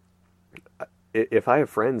if I have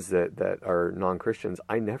friends that are non-Christians,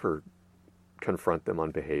 I never confront them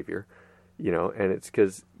on behavior, and it's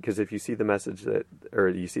because if you see the message or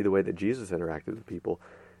you see the way that Jesus interacted with people,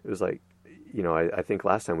 it was like, I think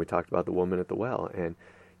last time we talked about the woman at the well, and,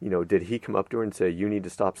 did he come up to her and say, you need to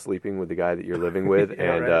stop sleeping with the guy that you're living with,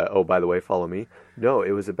 yeah, and, right. Oh, by the way, follow me? No,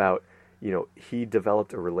 it was about, he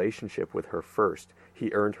developed a relationship with her first.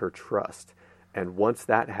 He earned her trust. And once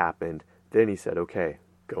that happened, then he said, okay,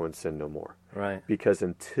 go and sin no more. Right. Because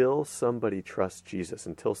until somebody trusts Jesus,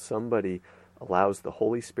 until somebody allows the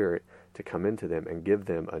Holy Spirit to come into them and give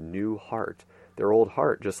them a new heart, their old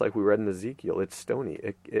heart, just like we read in Ezekiel, it's stony.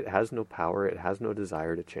 It has no power. It has no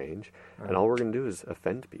desire to change. Right. And all we're going to do is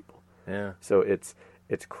offend people. Yeah. So it's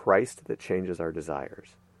Christ that changes our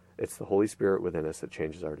desires. It's the Holy Spirit within us that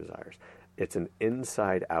changes our desires. It's an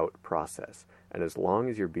inside-out process. And as long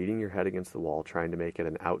as you're beating your head against the wall, trying to make it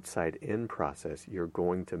an outside-in process, you're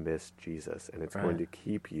going to miss Jesus, and it's right. going to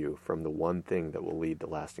keep you from the one thing that will lead to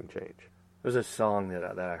lasting change. There's a song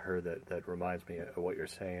that I heard that reminds me of what you're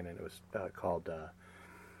saying, and it was called,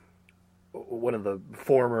 one of the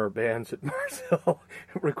former bands at Marcel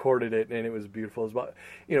recorded it, and it was beautiful. It was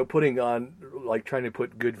about, putting on, like trying to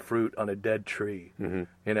put good fruit on a dead tree, mm-hmm.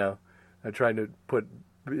 And trying to put,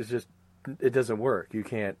 it's just, it doesn't work. You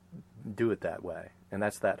can't do it that way. And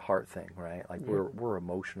that's that heart thing, right? Like we're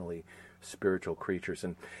emotionally spiritual creatures.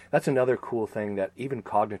 And that's another cool thing that even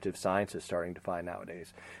cognitive science is starting to find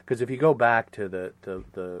nowadays. Because if you go back to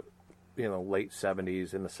the late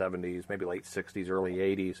 70s, in the 70s, maybe late 60s, early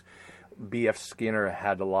 80s, B.F. Skinner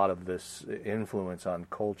had a lot of this influence on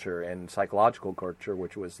culture and psychological culture,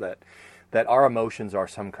 which was that our emotions are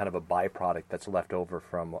some kind of a byproduct that's left over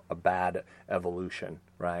from a bad evolution,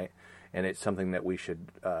 right? And it's something that we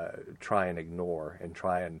should try and ignore and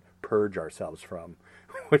try and purge ourselves from,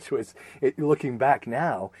 which was, looking back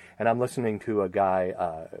now, and I'm listening to a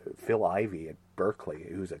guy, Phil Ivey at Berkeley,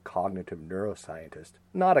 who's a cognitive neuroscientist,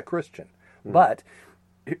 not a Christian, but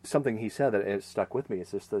something he said that it stuck with me.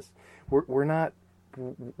 It's just this: we're not,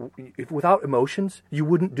 without emotions, you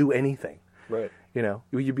wouldn't do anything. Right.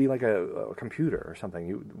 You'd be like a computer or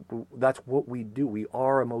something. That's what we do. We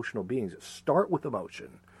are emotional beings. Start with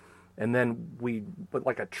emotion, and then but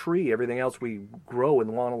like a tree, everything else we grow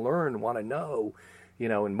and want to learn, want to know,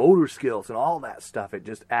 and motor skills and all that stuff. It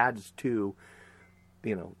just adds to,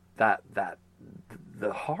 that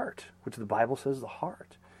the heart, which the Bible says the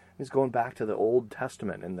heart. It's going back to the Old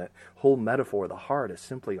Testament, and the whole metaphor of the heart is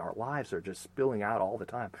simply our lives are just spilling out all the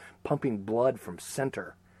time, pumping blood from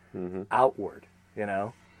center outward,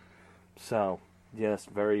 So, yes,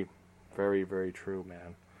 very, very, very true,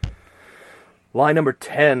 man. Line number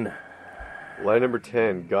 10. Line number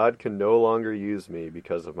 10, God can no longer use me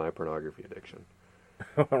because of my pornography addiction.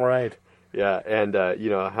 Right. Yeah, and,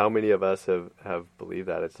 how many of us have believed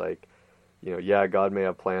that? It's like, God may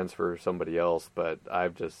have plans for somebody else, but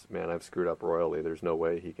I've screwed up royally. There's no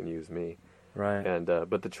way he can use me. Right. And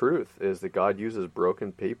but the truth is that God uses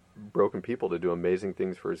broken people to do amazing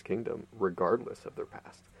things for his kingdom, regardless of their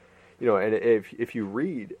past. And if you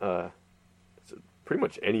read pretty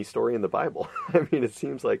much any story in the Bible, I mean, it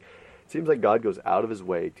seems like God goes out of his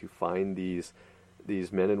way to find these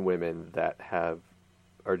men and women that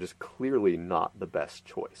are just clearly not the best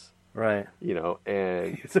choice. Right.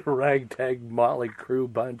 And it's a ragtag motley crew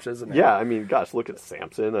bunch, isn't it? Yeah, I mean, gosh, look at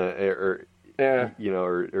Samson, or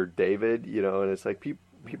David, and it's like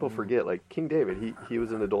people forget, like King David, he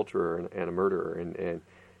was an adulterer and a murderer, and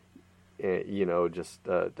just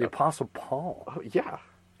the Apostle Paul. Oh, yeah,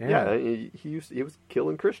 he was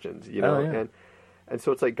killing Christians, and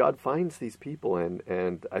so it's like God finds these people,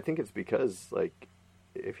 and I think it's because, like,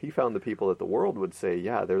 if he found the people that the world would say,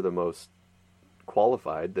 yeah, they're the most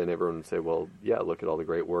qualified, then everyone would say, well, yeah, look at all the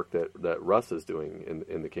great work that Russ is doing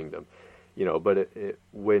in the kingdom, but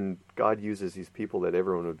when God uses these people that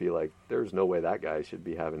everyone would be like, there's no way that guy should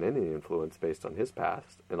be having any influence based on his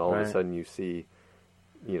past, and all of a sudden you see,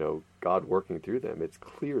 God working through them, it's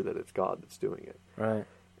clear that it's God that's doing it. Right.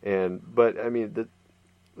 But I mean,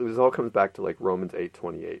 this all comes back to like Romans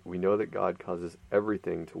 8:28. We know that God causes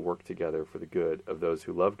everything to work together for the good of those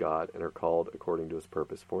who love God and are called according to his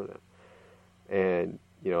purpose for them. And,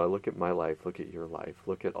 I look at my life, look at your life,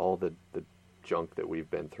 look at all the junk that we've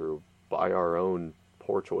been through by our own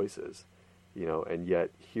poor choices, and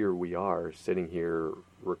yet here we are sitting here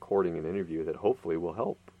recording an interview that hopefully will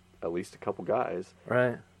help at least a couple guys,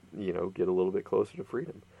 right? Get a little bit closer to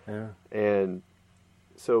freedom. Yeah. And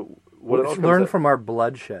so what else learn from our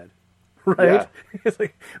bloodshed, right? Yeah. It's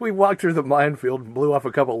like we walked through the minefield and blew off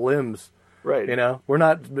a couple limbs. Right. We're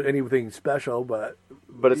not anything special, but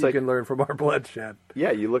it's you can learn from our bloodshed. Yeah,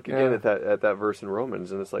 you look again at that verse in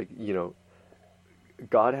Romans, and it's like,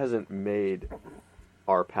 God hasn't made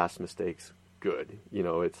our past mistakes good.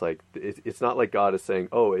 It's like it's not like God is saying,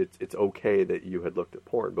 oh, it's okay that you had looked at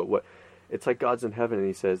porn, but it's like God's in heaven and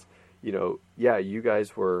he says, yeah, you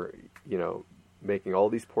guys were, making all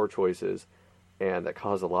these poor choices, and that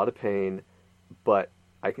caused a lot of pain, but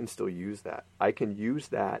I can still use that. I can use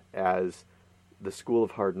that as the school of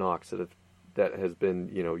hard knocks that has been,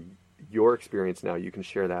 your experience now. You can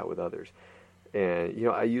share that with others. And,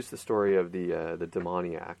 I use the story of the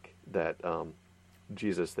demoniac that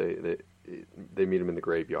Jesus, they meet him in the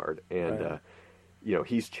graveyard, and,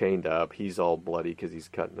 he's chained up. He's all bloody because he's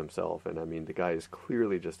cutting himself. And, I mean, the guy is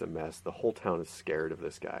clearly just a mess. The whole town is scared of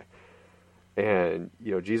this guy. And,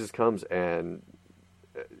 Jesus comes and,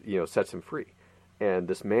 sets him free. And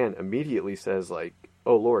this man immediately says, like,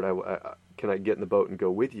 oh, Lord, can I get in the boat and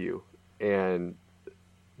go with you? And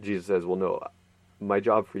Jesus says, well, no, my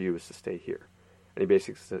job for you is to stay here. And he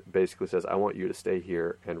basically says, I want you to stay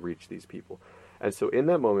here and reach these people. And so in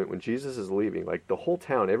that moment, when Jesus is leaving, like the whole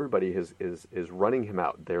town, everybody is running him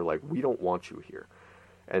out. They're like, we don't want you here.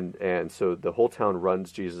 And so the whole town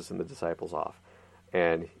runs Jesus and the disciples off.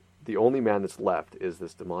 And the only man that's left is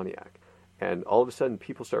this demoniac. And all of a sudden,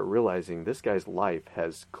 people start realizing this guy's life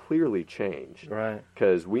has clearly changed. Right.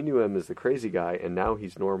 Because we knew him as the crazy guy, and now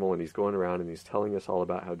he's normal, and he's going around, and he's telling us all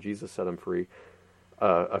about how Jesus set him free.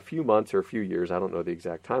 A few months or a few years, I don't know the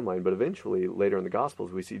exact timeline, but eventually, later in the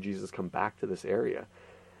Gospels, we see Jesus come back to this area.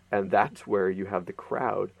 And that's where you have the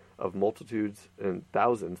crowd of multitudes and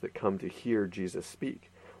thousands that come to hear Jesus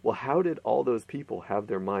speak. Well, how did all those people have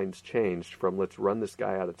their minds changed from let's run this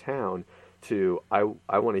guy out of town to I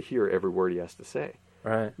want to hear every word he has to say?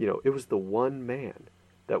 Right. You know, it was the one man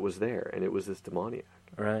that was there, and it was this demoniac.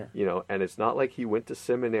 Right. You know, and it's not like he went to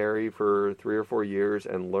seminary for 3 or 4 years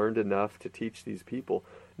and learned enough to teach these people.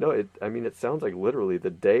 No, it sounds like literally the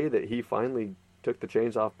day that he finally took the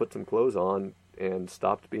chains off, put some clothes on, and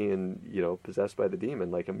stopped being, you know, possessed by the demon,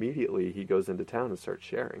 like immediately he goes into town and starts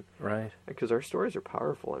sharing. Right. Because our stories are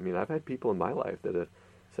powerful. I mean, I've had people in my life that have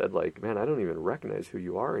said, like, man, I don't even recognize who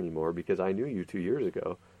you are anymore because I knew you 2 years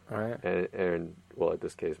ago. Right. And well, in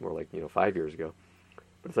this case, more like, 5 years ago.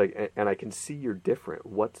 But it's like, and I can see you're different.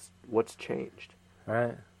 What's changed?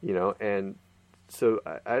 Right. You know, and so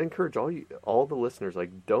I'd encourage all the listeners,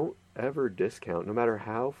 like, don't ever discount, no matter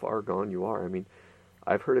how far gone you are. I mean,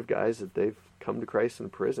 I've heard of guys that they've come to Christ in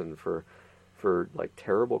prison for like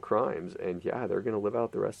terrible crimes, and yeah, they're going to live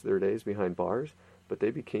out the rest of their days behind bars, but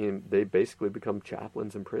they basically become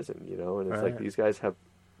chaplains in prison, you know, and it's like these guys have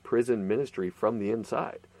prison ministry from the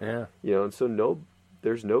inside. Yeah. You know, and so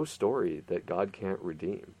there's no story that God can't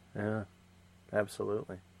redeem. Yeah.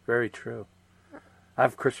 Absolutely. Very true. I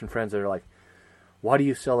have Christian friends that are like, why do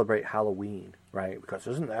you celebrate Halloween? Right? Because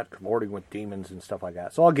isn't that cavorting with demons and stuff like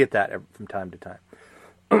that? So I'll get that from time to time.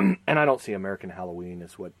 And I don't see American Halloween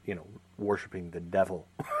as what, you know, worshiping the devil,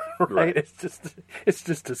 right? It's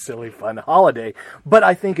just a silly, fun holiday. But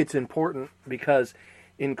I think it's important because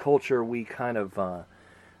in culture we kind of,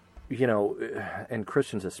 you know, and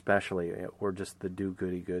Christians especially, we're just the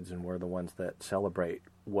do-goody-goods, and we're the ones that celebrate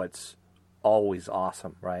what's always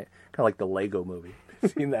awesome, right? Kind of like the Lego movie.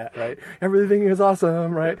 Seen that, right? Everything is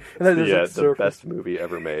awesome, right? And then the best movie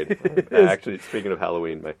ever made. Actually, speaking of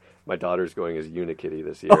Halloween, my daughter's going as Unikitty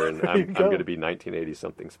this year, and I'm going to be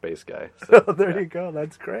 1980-something space guy. So, there you go.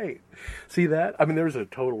 That's great. See that? I mean, there's a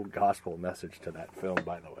total gospel message to that film,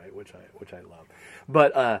 by the way, which I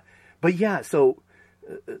love. But yeah, so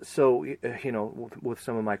you know, with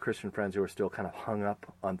some of my Christian friends who are still kind of hung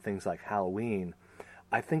up on things like Halloween,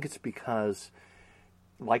 I think it's because,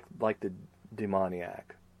 like the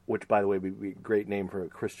Demoniac, which, by the way, would be a great name for a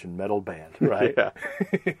Christian metal band, right? Yeah.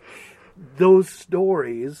 Those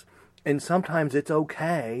stories, and sometimes it's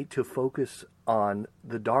okay to focus on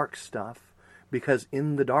the dark stuff, because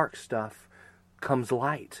in the dark stuff comes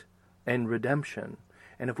light and redemption.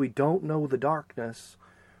 And if we don't know the darkness,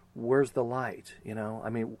 where's the light? You know, I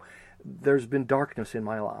mean, there's been darkness in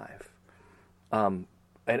my life. And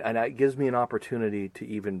it gives me an opportunity to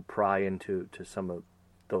even pry into some of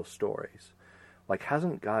those stories. Like,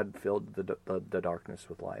 hasn't God filled the darkness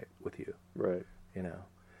with light with you? Right. You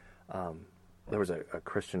know, there was a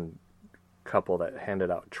Christian couple that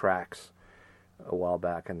handed out tracts a while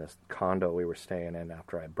back in this condo we were staying in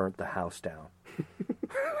after I burnt the house down.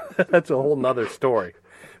 That's a whole nother story,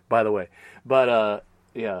 by the way. But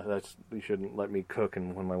yeah, you shouldn't let me cook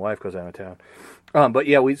when my wife goes out of town. But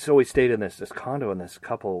yeah, we stayed in this condo, and this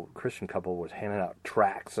Christian couple was handing out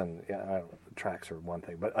tracts, and yeah, I don't know, tracts are one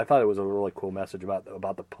thing, but I thought it was a really cool message about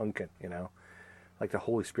the pumpkin, you know, like the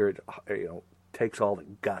Holy Spirit, you know, takes all the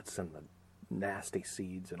guts and the nasty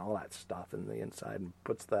seeds and all that stuff in the inside and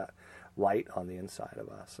puts that light on the inside of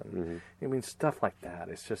us, and I mean, stuff like that.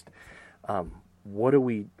 It's just, what are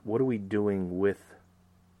we doing with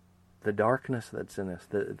the darkness that's in us,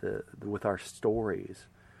 with our stories,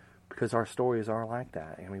 because our stories are like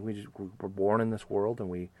that. I mean, we're born in this world, and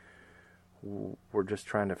we're just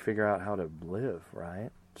trying to figure out how to live, right?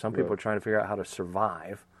 Some people are trying to figure out how to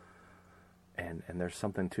survive, and there's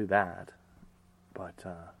something to that, but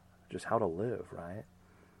just how to live, right?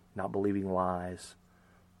 Not believing lies,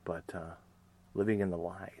 but living in the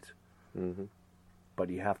light. Mm-hmm. But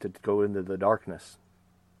you have to go into the darkness,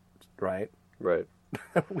 right? Right.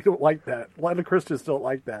 We don't like that. A lot of Christians don't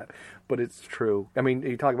like that, but it's true. I mean,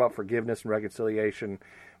 you talk about forgiveness and reconciliation.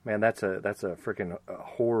 Man, that's a freaking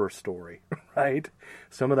horror story, right?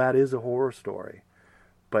 Some of that is a horror story.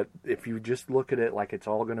 But if you just look at it like it's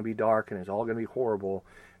all going to be dark and it's all going to be horrible,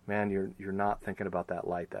 man, you're not thinking about that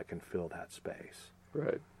light that can fill that space.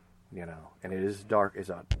 Right. You know, and it is dark. It's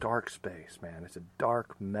a dark space, man. It's a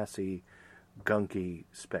dark, messy, gunky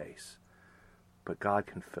space. But God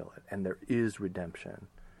can fill it, and there is redemption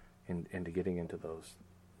into getting into those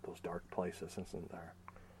dark places, isn't there?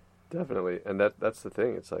 Definitely, and that's the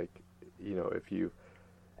thing. It's like, you know, if you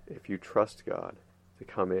trust God to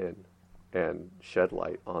come in and shed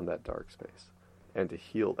light on that dark space and to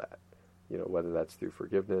heal that, you know, whether that's through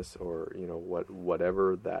forgiveness or, you know,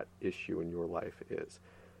 whatever that issue in your life is,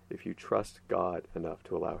 if you trust God enough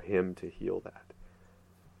to allow Him to heal that,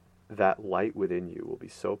 that light within you will be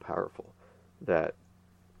so powerful that,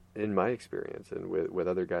 in my experience and with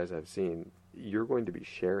other guys I've seen, you're going to be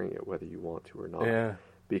sharing it whether you want to or not. Yeah.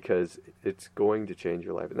 Because it's going to change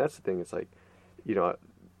your life. And that's the thing. It's like, you know,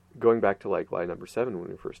 going back to like lie number 7 when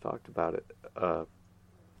we first talked about it,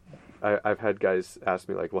 I've had guys ask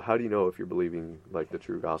me like, well, how do you know if you're believing like the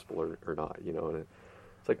true gospel or not? You know, and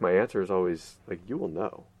it's like my answer is always like, you will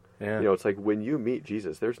know. Yeah. You know, it's like when you meet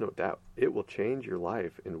Jesus, there's no doubt it will change your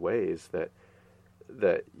life in ways that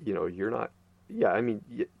you know you're not. Yeah, I mean,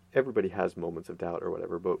 everybody has moments of doubt or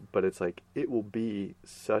whatever, but it's like it will be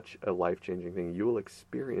such a life-changing thing. You will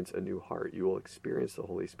experience a new heart. You will experience the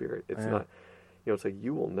Holy Spirit. It's not, you know, it's like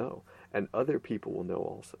you will know, and other people will know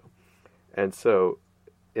also. And so,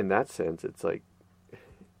 in that sense, it's like,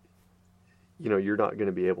 you know, you're not going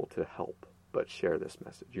to be able to help but share this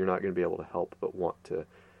message. You're not going to be able to help but want to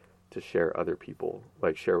share other people,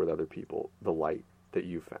 like share with other people the light that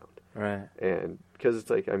you found. Right. And because it's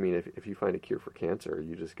like, I mean, if you find a cure for cancer, are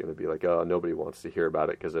you just going to be like, oh, nobody wants to hear about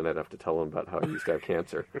it because then I'd have to tell them about how I used to have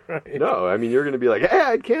cancer. Right. No, I mean, you're going to be like, hey,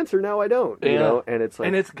 I had cancer, now I don't. You know, and it's like,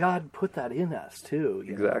 and it's God put that in us too.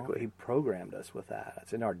 You Exactly. know? He programmed us with that.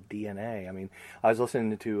 It's in our DNA. I mean, I was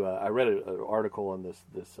listening to, I read an article on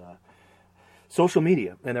this social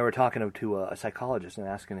media, and they were talking to a psychologist and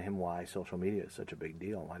asking him why social media is such a big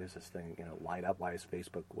deal. Why does this thing, you know, light up? Why is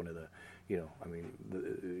Facebook one of the, you know, I mean,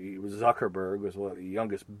 Zuckerberg was one of the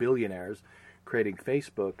youngest billionaires creating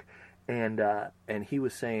Facebook, and he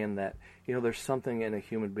was saying that, you know, there's something in a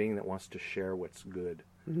human being that wants to share what's good.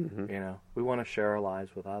 Mm-hmm. You know, we want to share our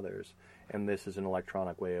lives with others, and this is an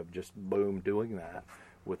electronic way of just boom doing that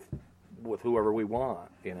with whoever we want.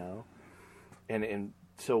 You know, and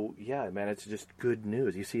so, yeah, man, it's just good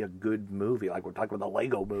news. You see a good movie, like we're talking about the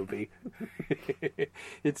Lego movie.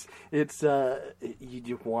 it's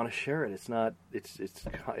you want to share it. It's not,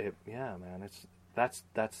 yeah, man, that's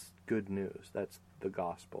good news. That's the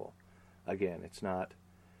gospel. Again, it's not,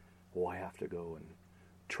 I have to go and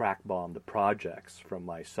track bomb the projects from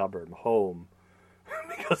my suburb home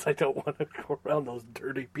because I don't want to go around those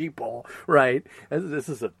dirty people, right? This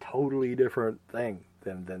is a totally different thing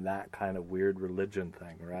than that kind of weird religion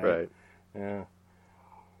thing, right? right. Yeah.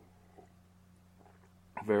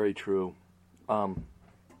 Very true. But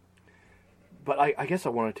I guess I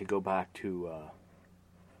wanted to go back to,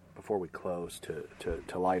 before we close, to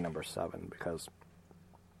lie number 7, because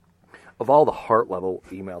of all the heart level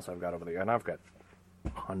emails I've got over the years, and I've got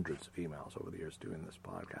hundreds of emails over the years doing this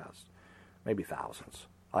podcast, maybe thousands.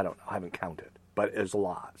 I don't know. I haven't counted, but there's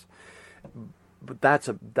lots. But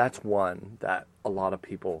that's one that a lot of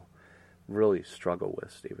people really struggle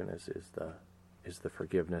with, Stephen, is the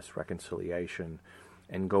forgiveness, reconciliation,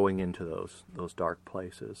 and going into those dark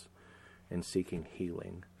places and seeking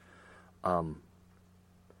healing.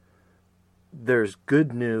 There's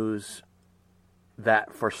good news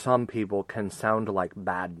that for some people can sound like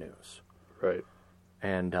bad news. Right.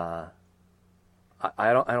 And I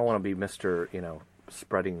don't want to be Mr., you know,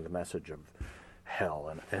 spreading the message of hell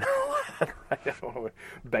and all that. Right? I don't want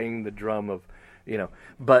to bang the drum of, you know,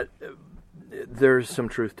 but there's some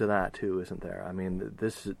truth to that too, isn't there? I mean,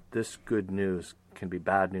 this good news can be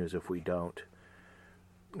bad news if we don't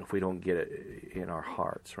get it in our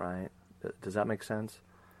hearts, right? Does that make sense?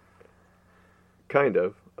 Kind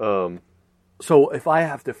of. So if I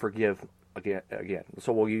have to forgive again,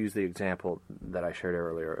 so we'll use the example that I shared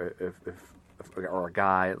earlier. If or a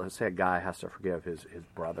guy, let's say a guy has to forgive his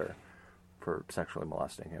brother for sexually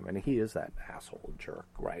molesting him, and he is that asshole jerk,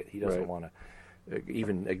 right? He doesn't want to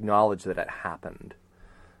even acknowledge that it happened,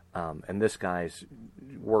 and this guy's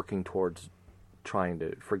working towards trying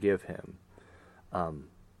to forgive him.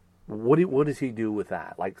 What does he do with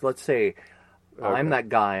that? Like, let's say I'm that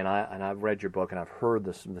guy, and I've read your book, and I've heard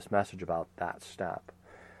this message about that step,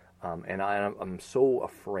 and I'm so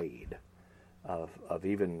afraid of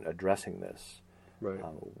even addressing this. Right.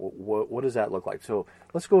 What does that look like? So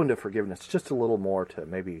let's go into forgiveness just a little more to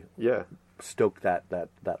maybe stoke that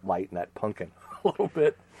light and that pumpkin a little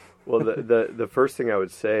bit. Well, the first thing I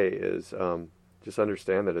would say is just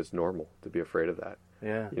understand that it's normal to be afraid of that.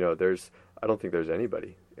 Yeah. You know, I don't think there's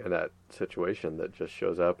anybody in that situation that just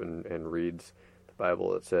shows up and reads the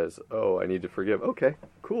Bible that says, oh, I need to forgive. Okay,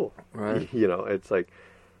 cool. Right. You know, it's like,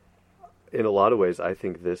 in a lot of ways, I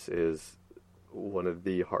think this is one of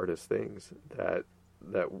the hardest things that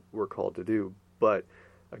we're called to do. But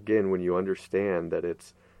again, when you understand that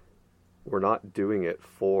we're not doing it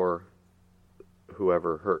for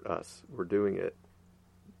whoever hurt us, we're doing it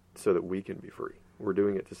so that we can be free. We're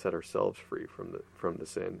doing it to set ourselves free from the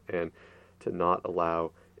sin, and to not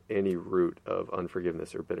allow any root of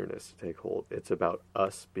unforgiveness or bitterness to take hold. It's about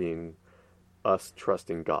us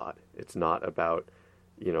trusting God. It's not about,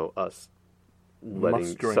 us letting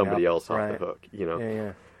Mustering somebody up, else off right. the hook,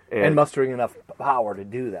 Yeah. And mustering enough power to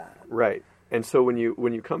do that. Right. And so when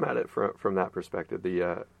you come at it from that perspective,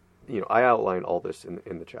 I outline all this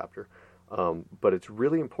in the chapter, but it's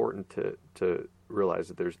really important to realize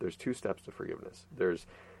that there's two steps to forgiveness. There's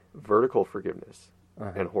vertical forgiveness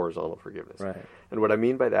and horizontal forgiveness. Right. And what I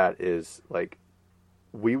mean by that is, like,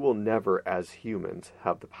 we will never, as humans,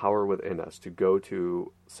 have the power within us to go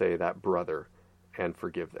to, say, that brother and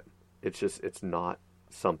forgive them. It's not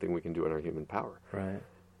something we can do in our human power. Right.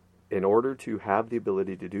 In order to have the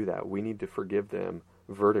ability to do that, we need to forgive them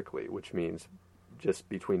vertically, which means just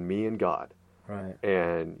between me and God. Right.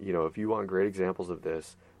 And, if you want great examples of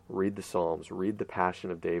this, read the Psalms, read the Passion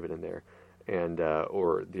of David in there, and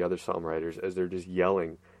or the other Psalm writers as they're just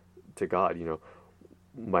yelling to God,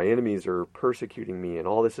 my enemies are persecuting me and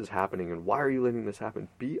all this is happening, and why are you letting this happen?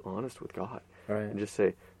 Be honest with God. Right. And just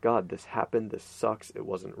say, God, this happened, this sucks, it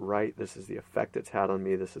wasn't right, this is the effect it's had on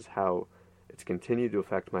me, this is how it's continued to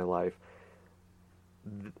affect my life.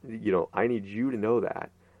 I need you to know that,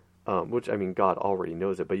 which, I mean, God already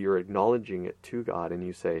knows it, but you're acknowledging it to God, and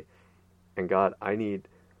you say, and God, I need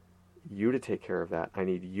you to take care of that. I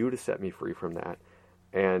need you to set me free from that.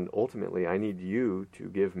 And ultimately, I need you to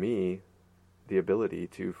give me the ability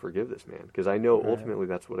to forgive this man, because I know ultimately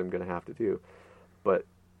that's what I'm going to have to do. But,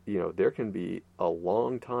 there can be a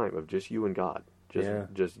long time of just you and God,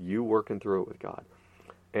 just you working through it with God.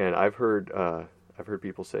 And I've heard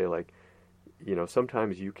people say, like,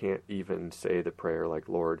 sometimes you can't even say the prayer like,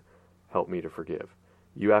 Lord, help me to forgive.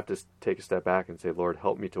 You have to take a step back and say, Lord,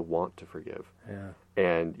 help me to want to forgive. Yeah.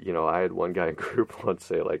 And, I had one guy in group once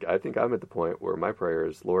say, like, I think I'm at the point where my prayer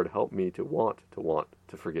is, Lord, help me to want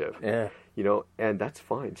to forgive. Yeah. And that's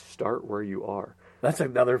fine. Start where you are. That's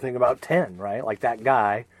another thing about 10, right? Like, that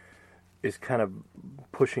guy is kind of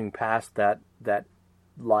pushing past that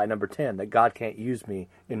lie number 10, that God can't use me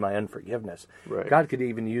in my unforgiveness. Right. God could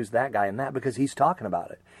even use that guy in that, because he's talking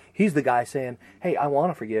about it. He's the guy saying, hey, I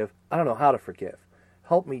want to forgive. I don't know how to forgive.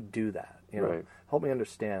 Help me do that. Right. Help me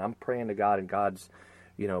understand. I'm praying to God, and God's,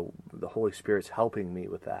 the Holy Spirit's helping me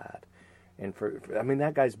with that. And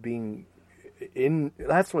that guy's being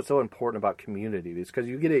that's what's so important about community, is because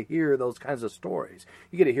you get to hear those kinds of stories.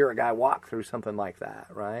 You get to hear a guy walk through something like that,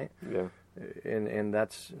 right? Yeah. And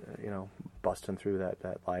that's, busting through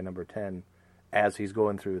that lie number 10 as he's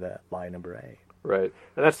going through that lie number 8. Right.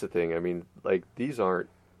 And that's the thing. I mean, like, these aren't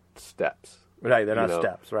steps. Right, they're not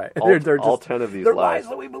steps, right. All, they're just, all 10 of these they're lies. lies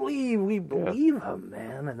that we believe. We believe them,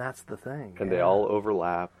 man, and that's the thing. And they all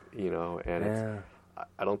overlap, and it's,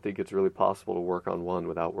 I don't think it's really possible to work on one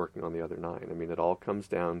without working on the other 9. I mean, it all comes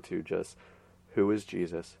down to just, who is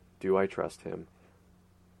Jesus? Do I trust him?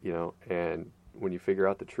 And when you figure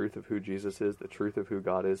out the truth of who Jesus is, the truth of who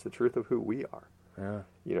God is, the truth of who we are,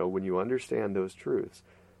 when you understand those truths,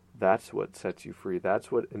 that's what sets you free.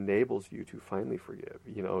 That's what enables you to finally forgive.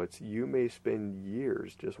 You may spend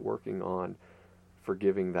years just working on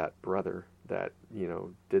forgiving that brother that,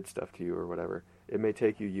 did stuff to you or whatever. It may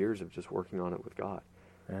take you years of just working on it with God.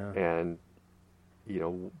 Yeah. And,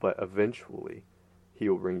 but eventually he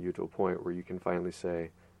will bring you to a point where you can finally say,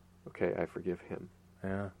 okay, I forgive him.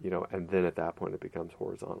 Yeah. And then at that point it becomes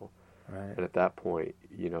horizontal. Right. And at that point,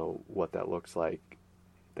 what that looks like,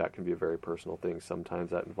 that can be a very personal thing.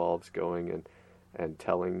 Sometimes that involves going and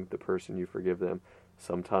telling the person you forgive them.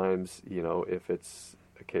 Sometimes, if it's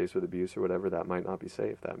a case with abuse or whatever, that might not be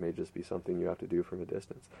safe. That may just be something you have to do from a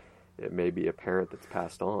distance. It may be a parent that's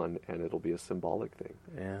passed on, and it'll be a symbolic thing.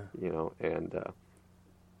 Yeah.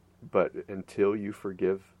 But until you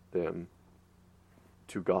forgive them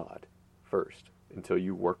to God first, until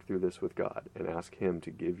you work through this with God and ask him to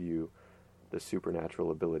give you the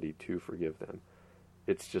supernatural ability to forgive them,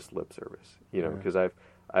 it's just lip service, because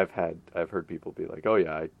I've heard people be like, oh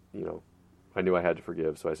yeah, I knew I had to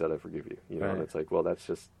forgive, so I said I forgive you, Right. And it's like, well, that's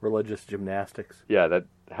just Religious gymnastics. yeah.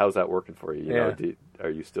 How's that working for you? Yeah. Are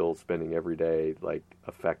you still spending every day like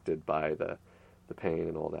affected by the pain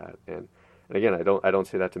and all that? And again, I don't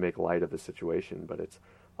say that to make light of the situation, but it's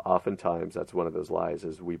oftentimes that's one of those lies,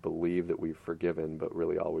 is we believe that we've forgiven, but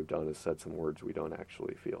really all we've done is said some words we don't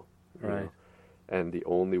actually feel. Right. And the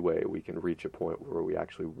only way we can reach a point where we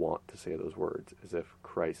actually want to say those words is if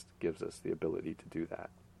Christ gives us the ability to do that.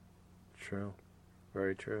 True.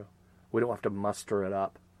 Very true. We don't have to muster it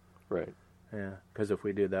up. Right. Yeah. Because if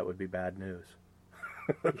we did, that would be bad news.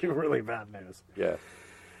 It would be really bad news. Yeah.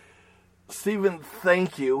 Stephen,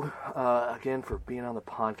 thank you again for being on the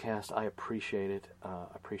podcast. I appreciate it. I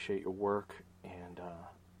appreciate your work. And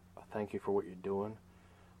thank you for what you're doing.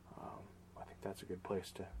 I think that's a good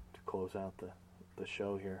place to close out the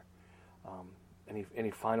show here.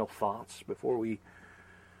 Any final thoughts before we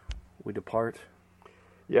depart?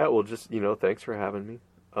 Yeah, well, just, thanks for having me.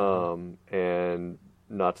 And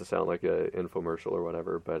not to sound like an infomercial or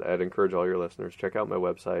whatever, but I'd encourage all your listeners, check out my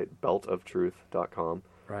website, beltoftruth.com.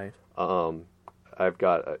 Right. I've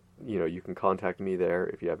got, you can contact me there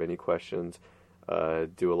if you have any questions.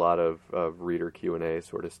 Do a lot of reader Q&A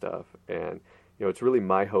sort of stuff. And, it's really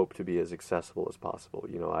my hope to be as accessible as possible.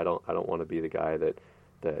 I don't want to be the guy that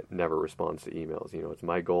never responds to emails. It's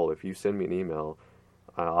my goal. If you send me an email,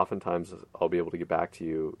 oftentimes I'll be able to get back to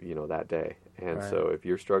you, that day. And Right. so if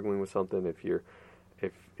you're struggling with something, if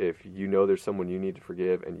you know there's someone you need to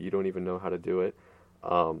forgive and you don't even know how to do it,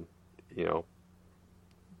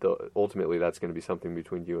 ultimately that's going to be something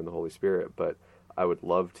between you and the Holy Spirit. But I would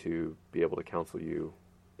love to be able to counsel you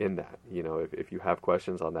in that. If you have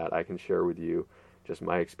questions on that, I can share with you just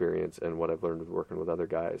my experience and what I've learned with working with other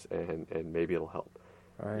guys, and maybe it'll help.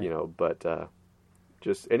 Right. But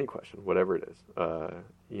just any question, whatever it is,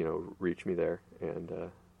 reach me there. And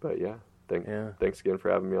but yeah, thanks again for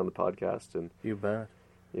having me on the podcast. And you bet.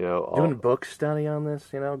 I'll Doing book study on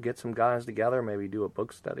this, get some guys together, maybe do a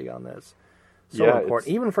book study on this. So Yeah,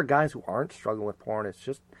 important, even for guys who aren't struggling with porn. It's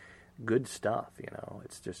just good stuff,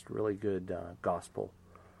 It's just really good gospel.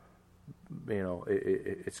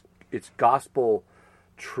 It's gospel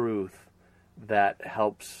truth that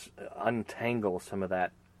helps untangle some of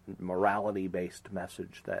that morality-based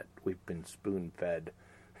message that we've been spoon-fed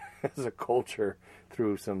as a culture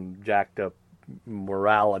through some jacked-up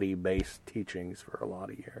morality-based teachings for a lot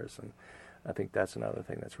of years. And I think that's another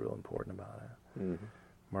thing that's real important about it. Mm-hmm.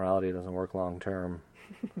 Morality doesn't work long-term.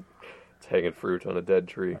 It's hanging fruit on a dead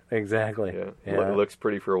tree. Exactly. Yeah. Yeah. It looks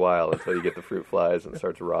pretty for a while until you get the fruit flies and it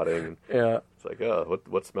starts rotting. And Yeah. it's like, oh,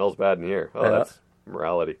 what smells bad in here? Oh, Yeah. that's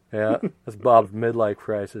morality. Yeah. That's Bob's midlife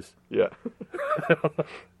crisis. Yeah.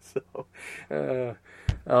 So,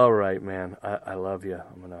 all right, man. I love you.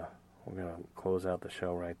 We're gonna close out the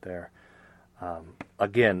show right there.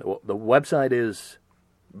 Again, the website is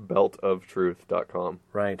beltoftruth.com.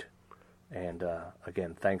 right. And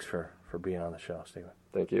again, thanks for being on the show, Stephen.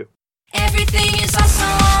 Thank you. Everything is awesome.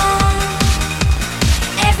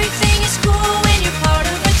 Everything is cool when you're part of